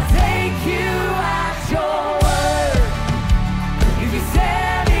 I take you at your word. If you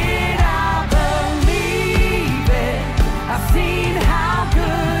said it, I believe it. I've seen how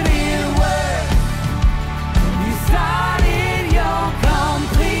good it works. You started, you'll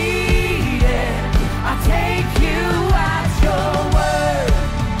complete it. I take you at your word.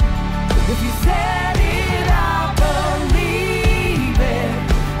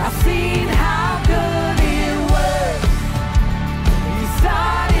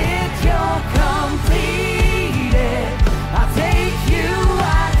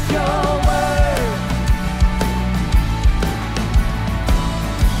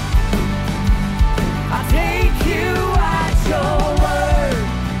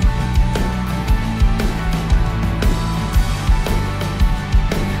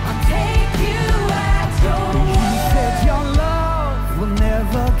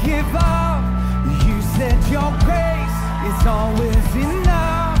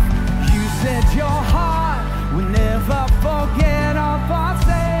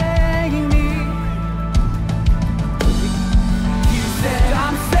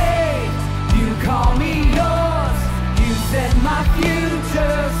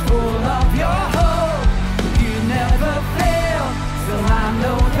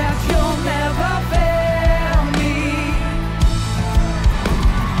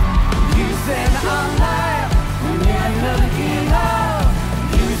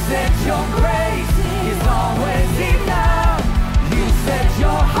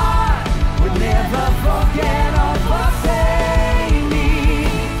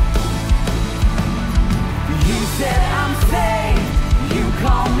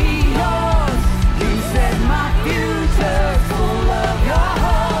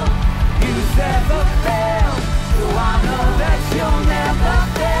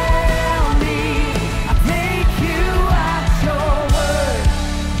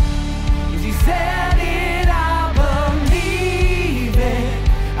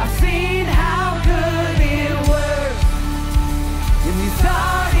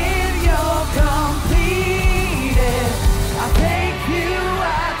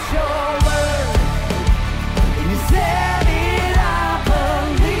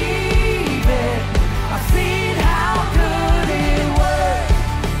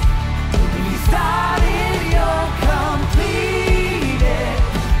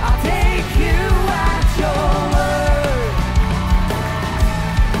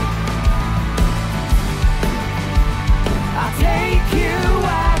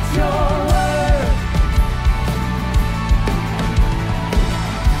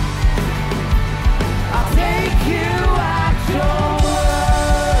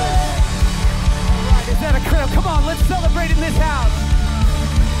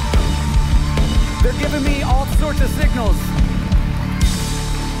 They're giving me all sorts of signals.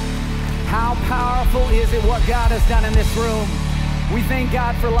 How powerful is it what God has done in this room? We thank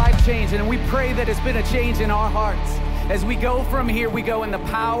God for life change, and we pray that it's been a change in our hearts. As we go from here, we go in the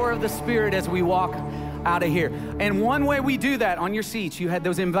power of the Spirit as we walk out of here. And one way we do that, on your seats, you had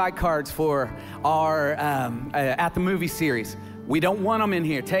those invite cards for our At the Movie series. We don't want them in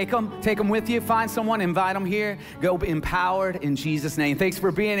here. Take them with you. Find someone, invite them here. Go empowered in Jesus' name. Thanks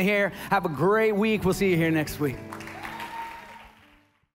for being here. Have a great week. We'll see you here next week.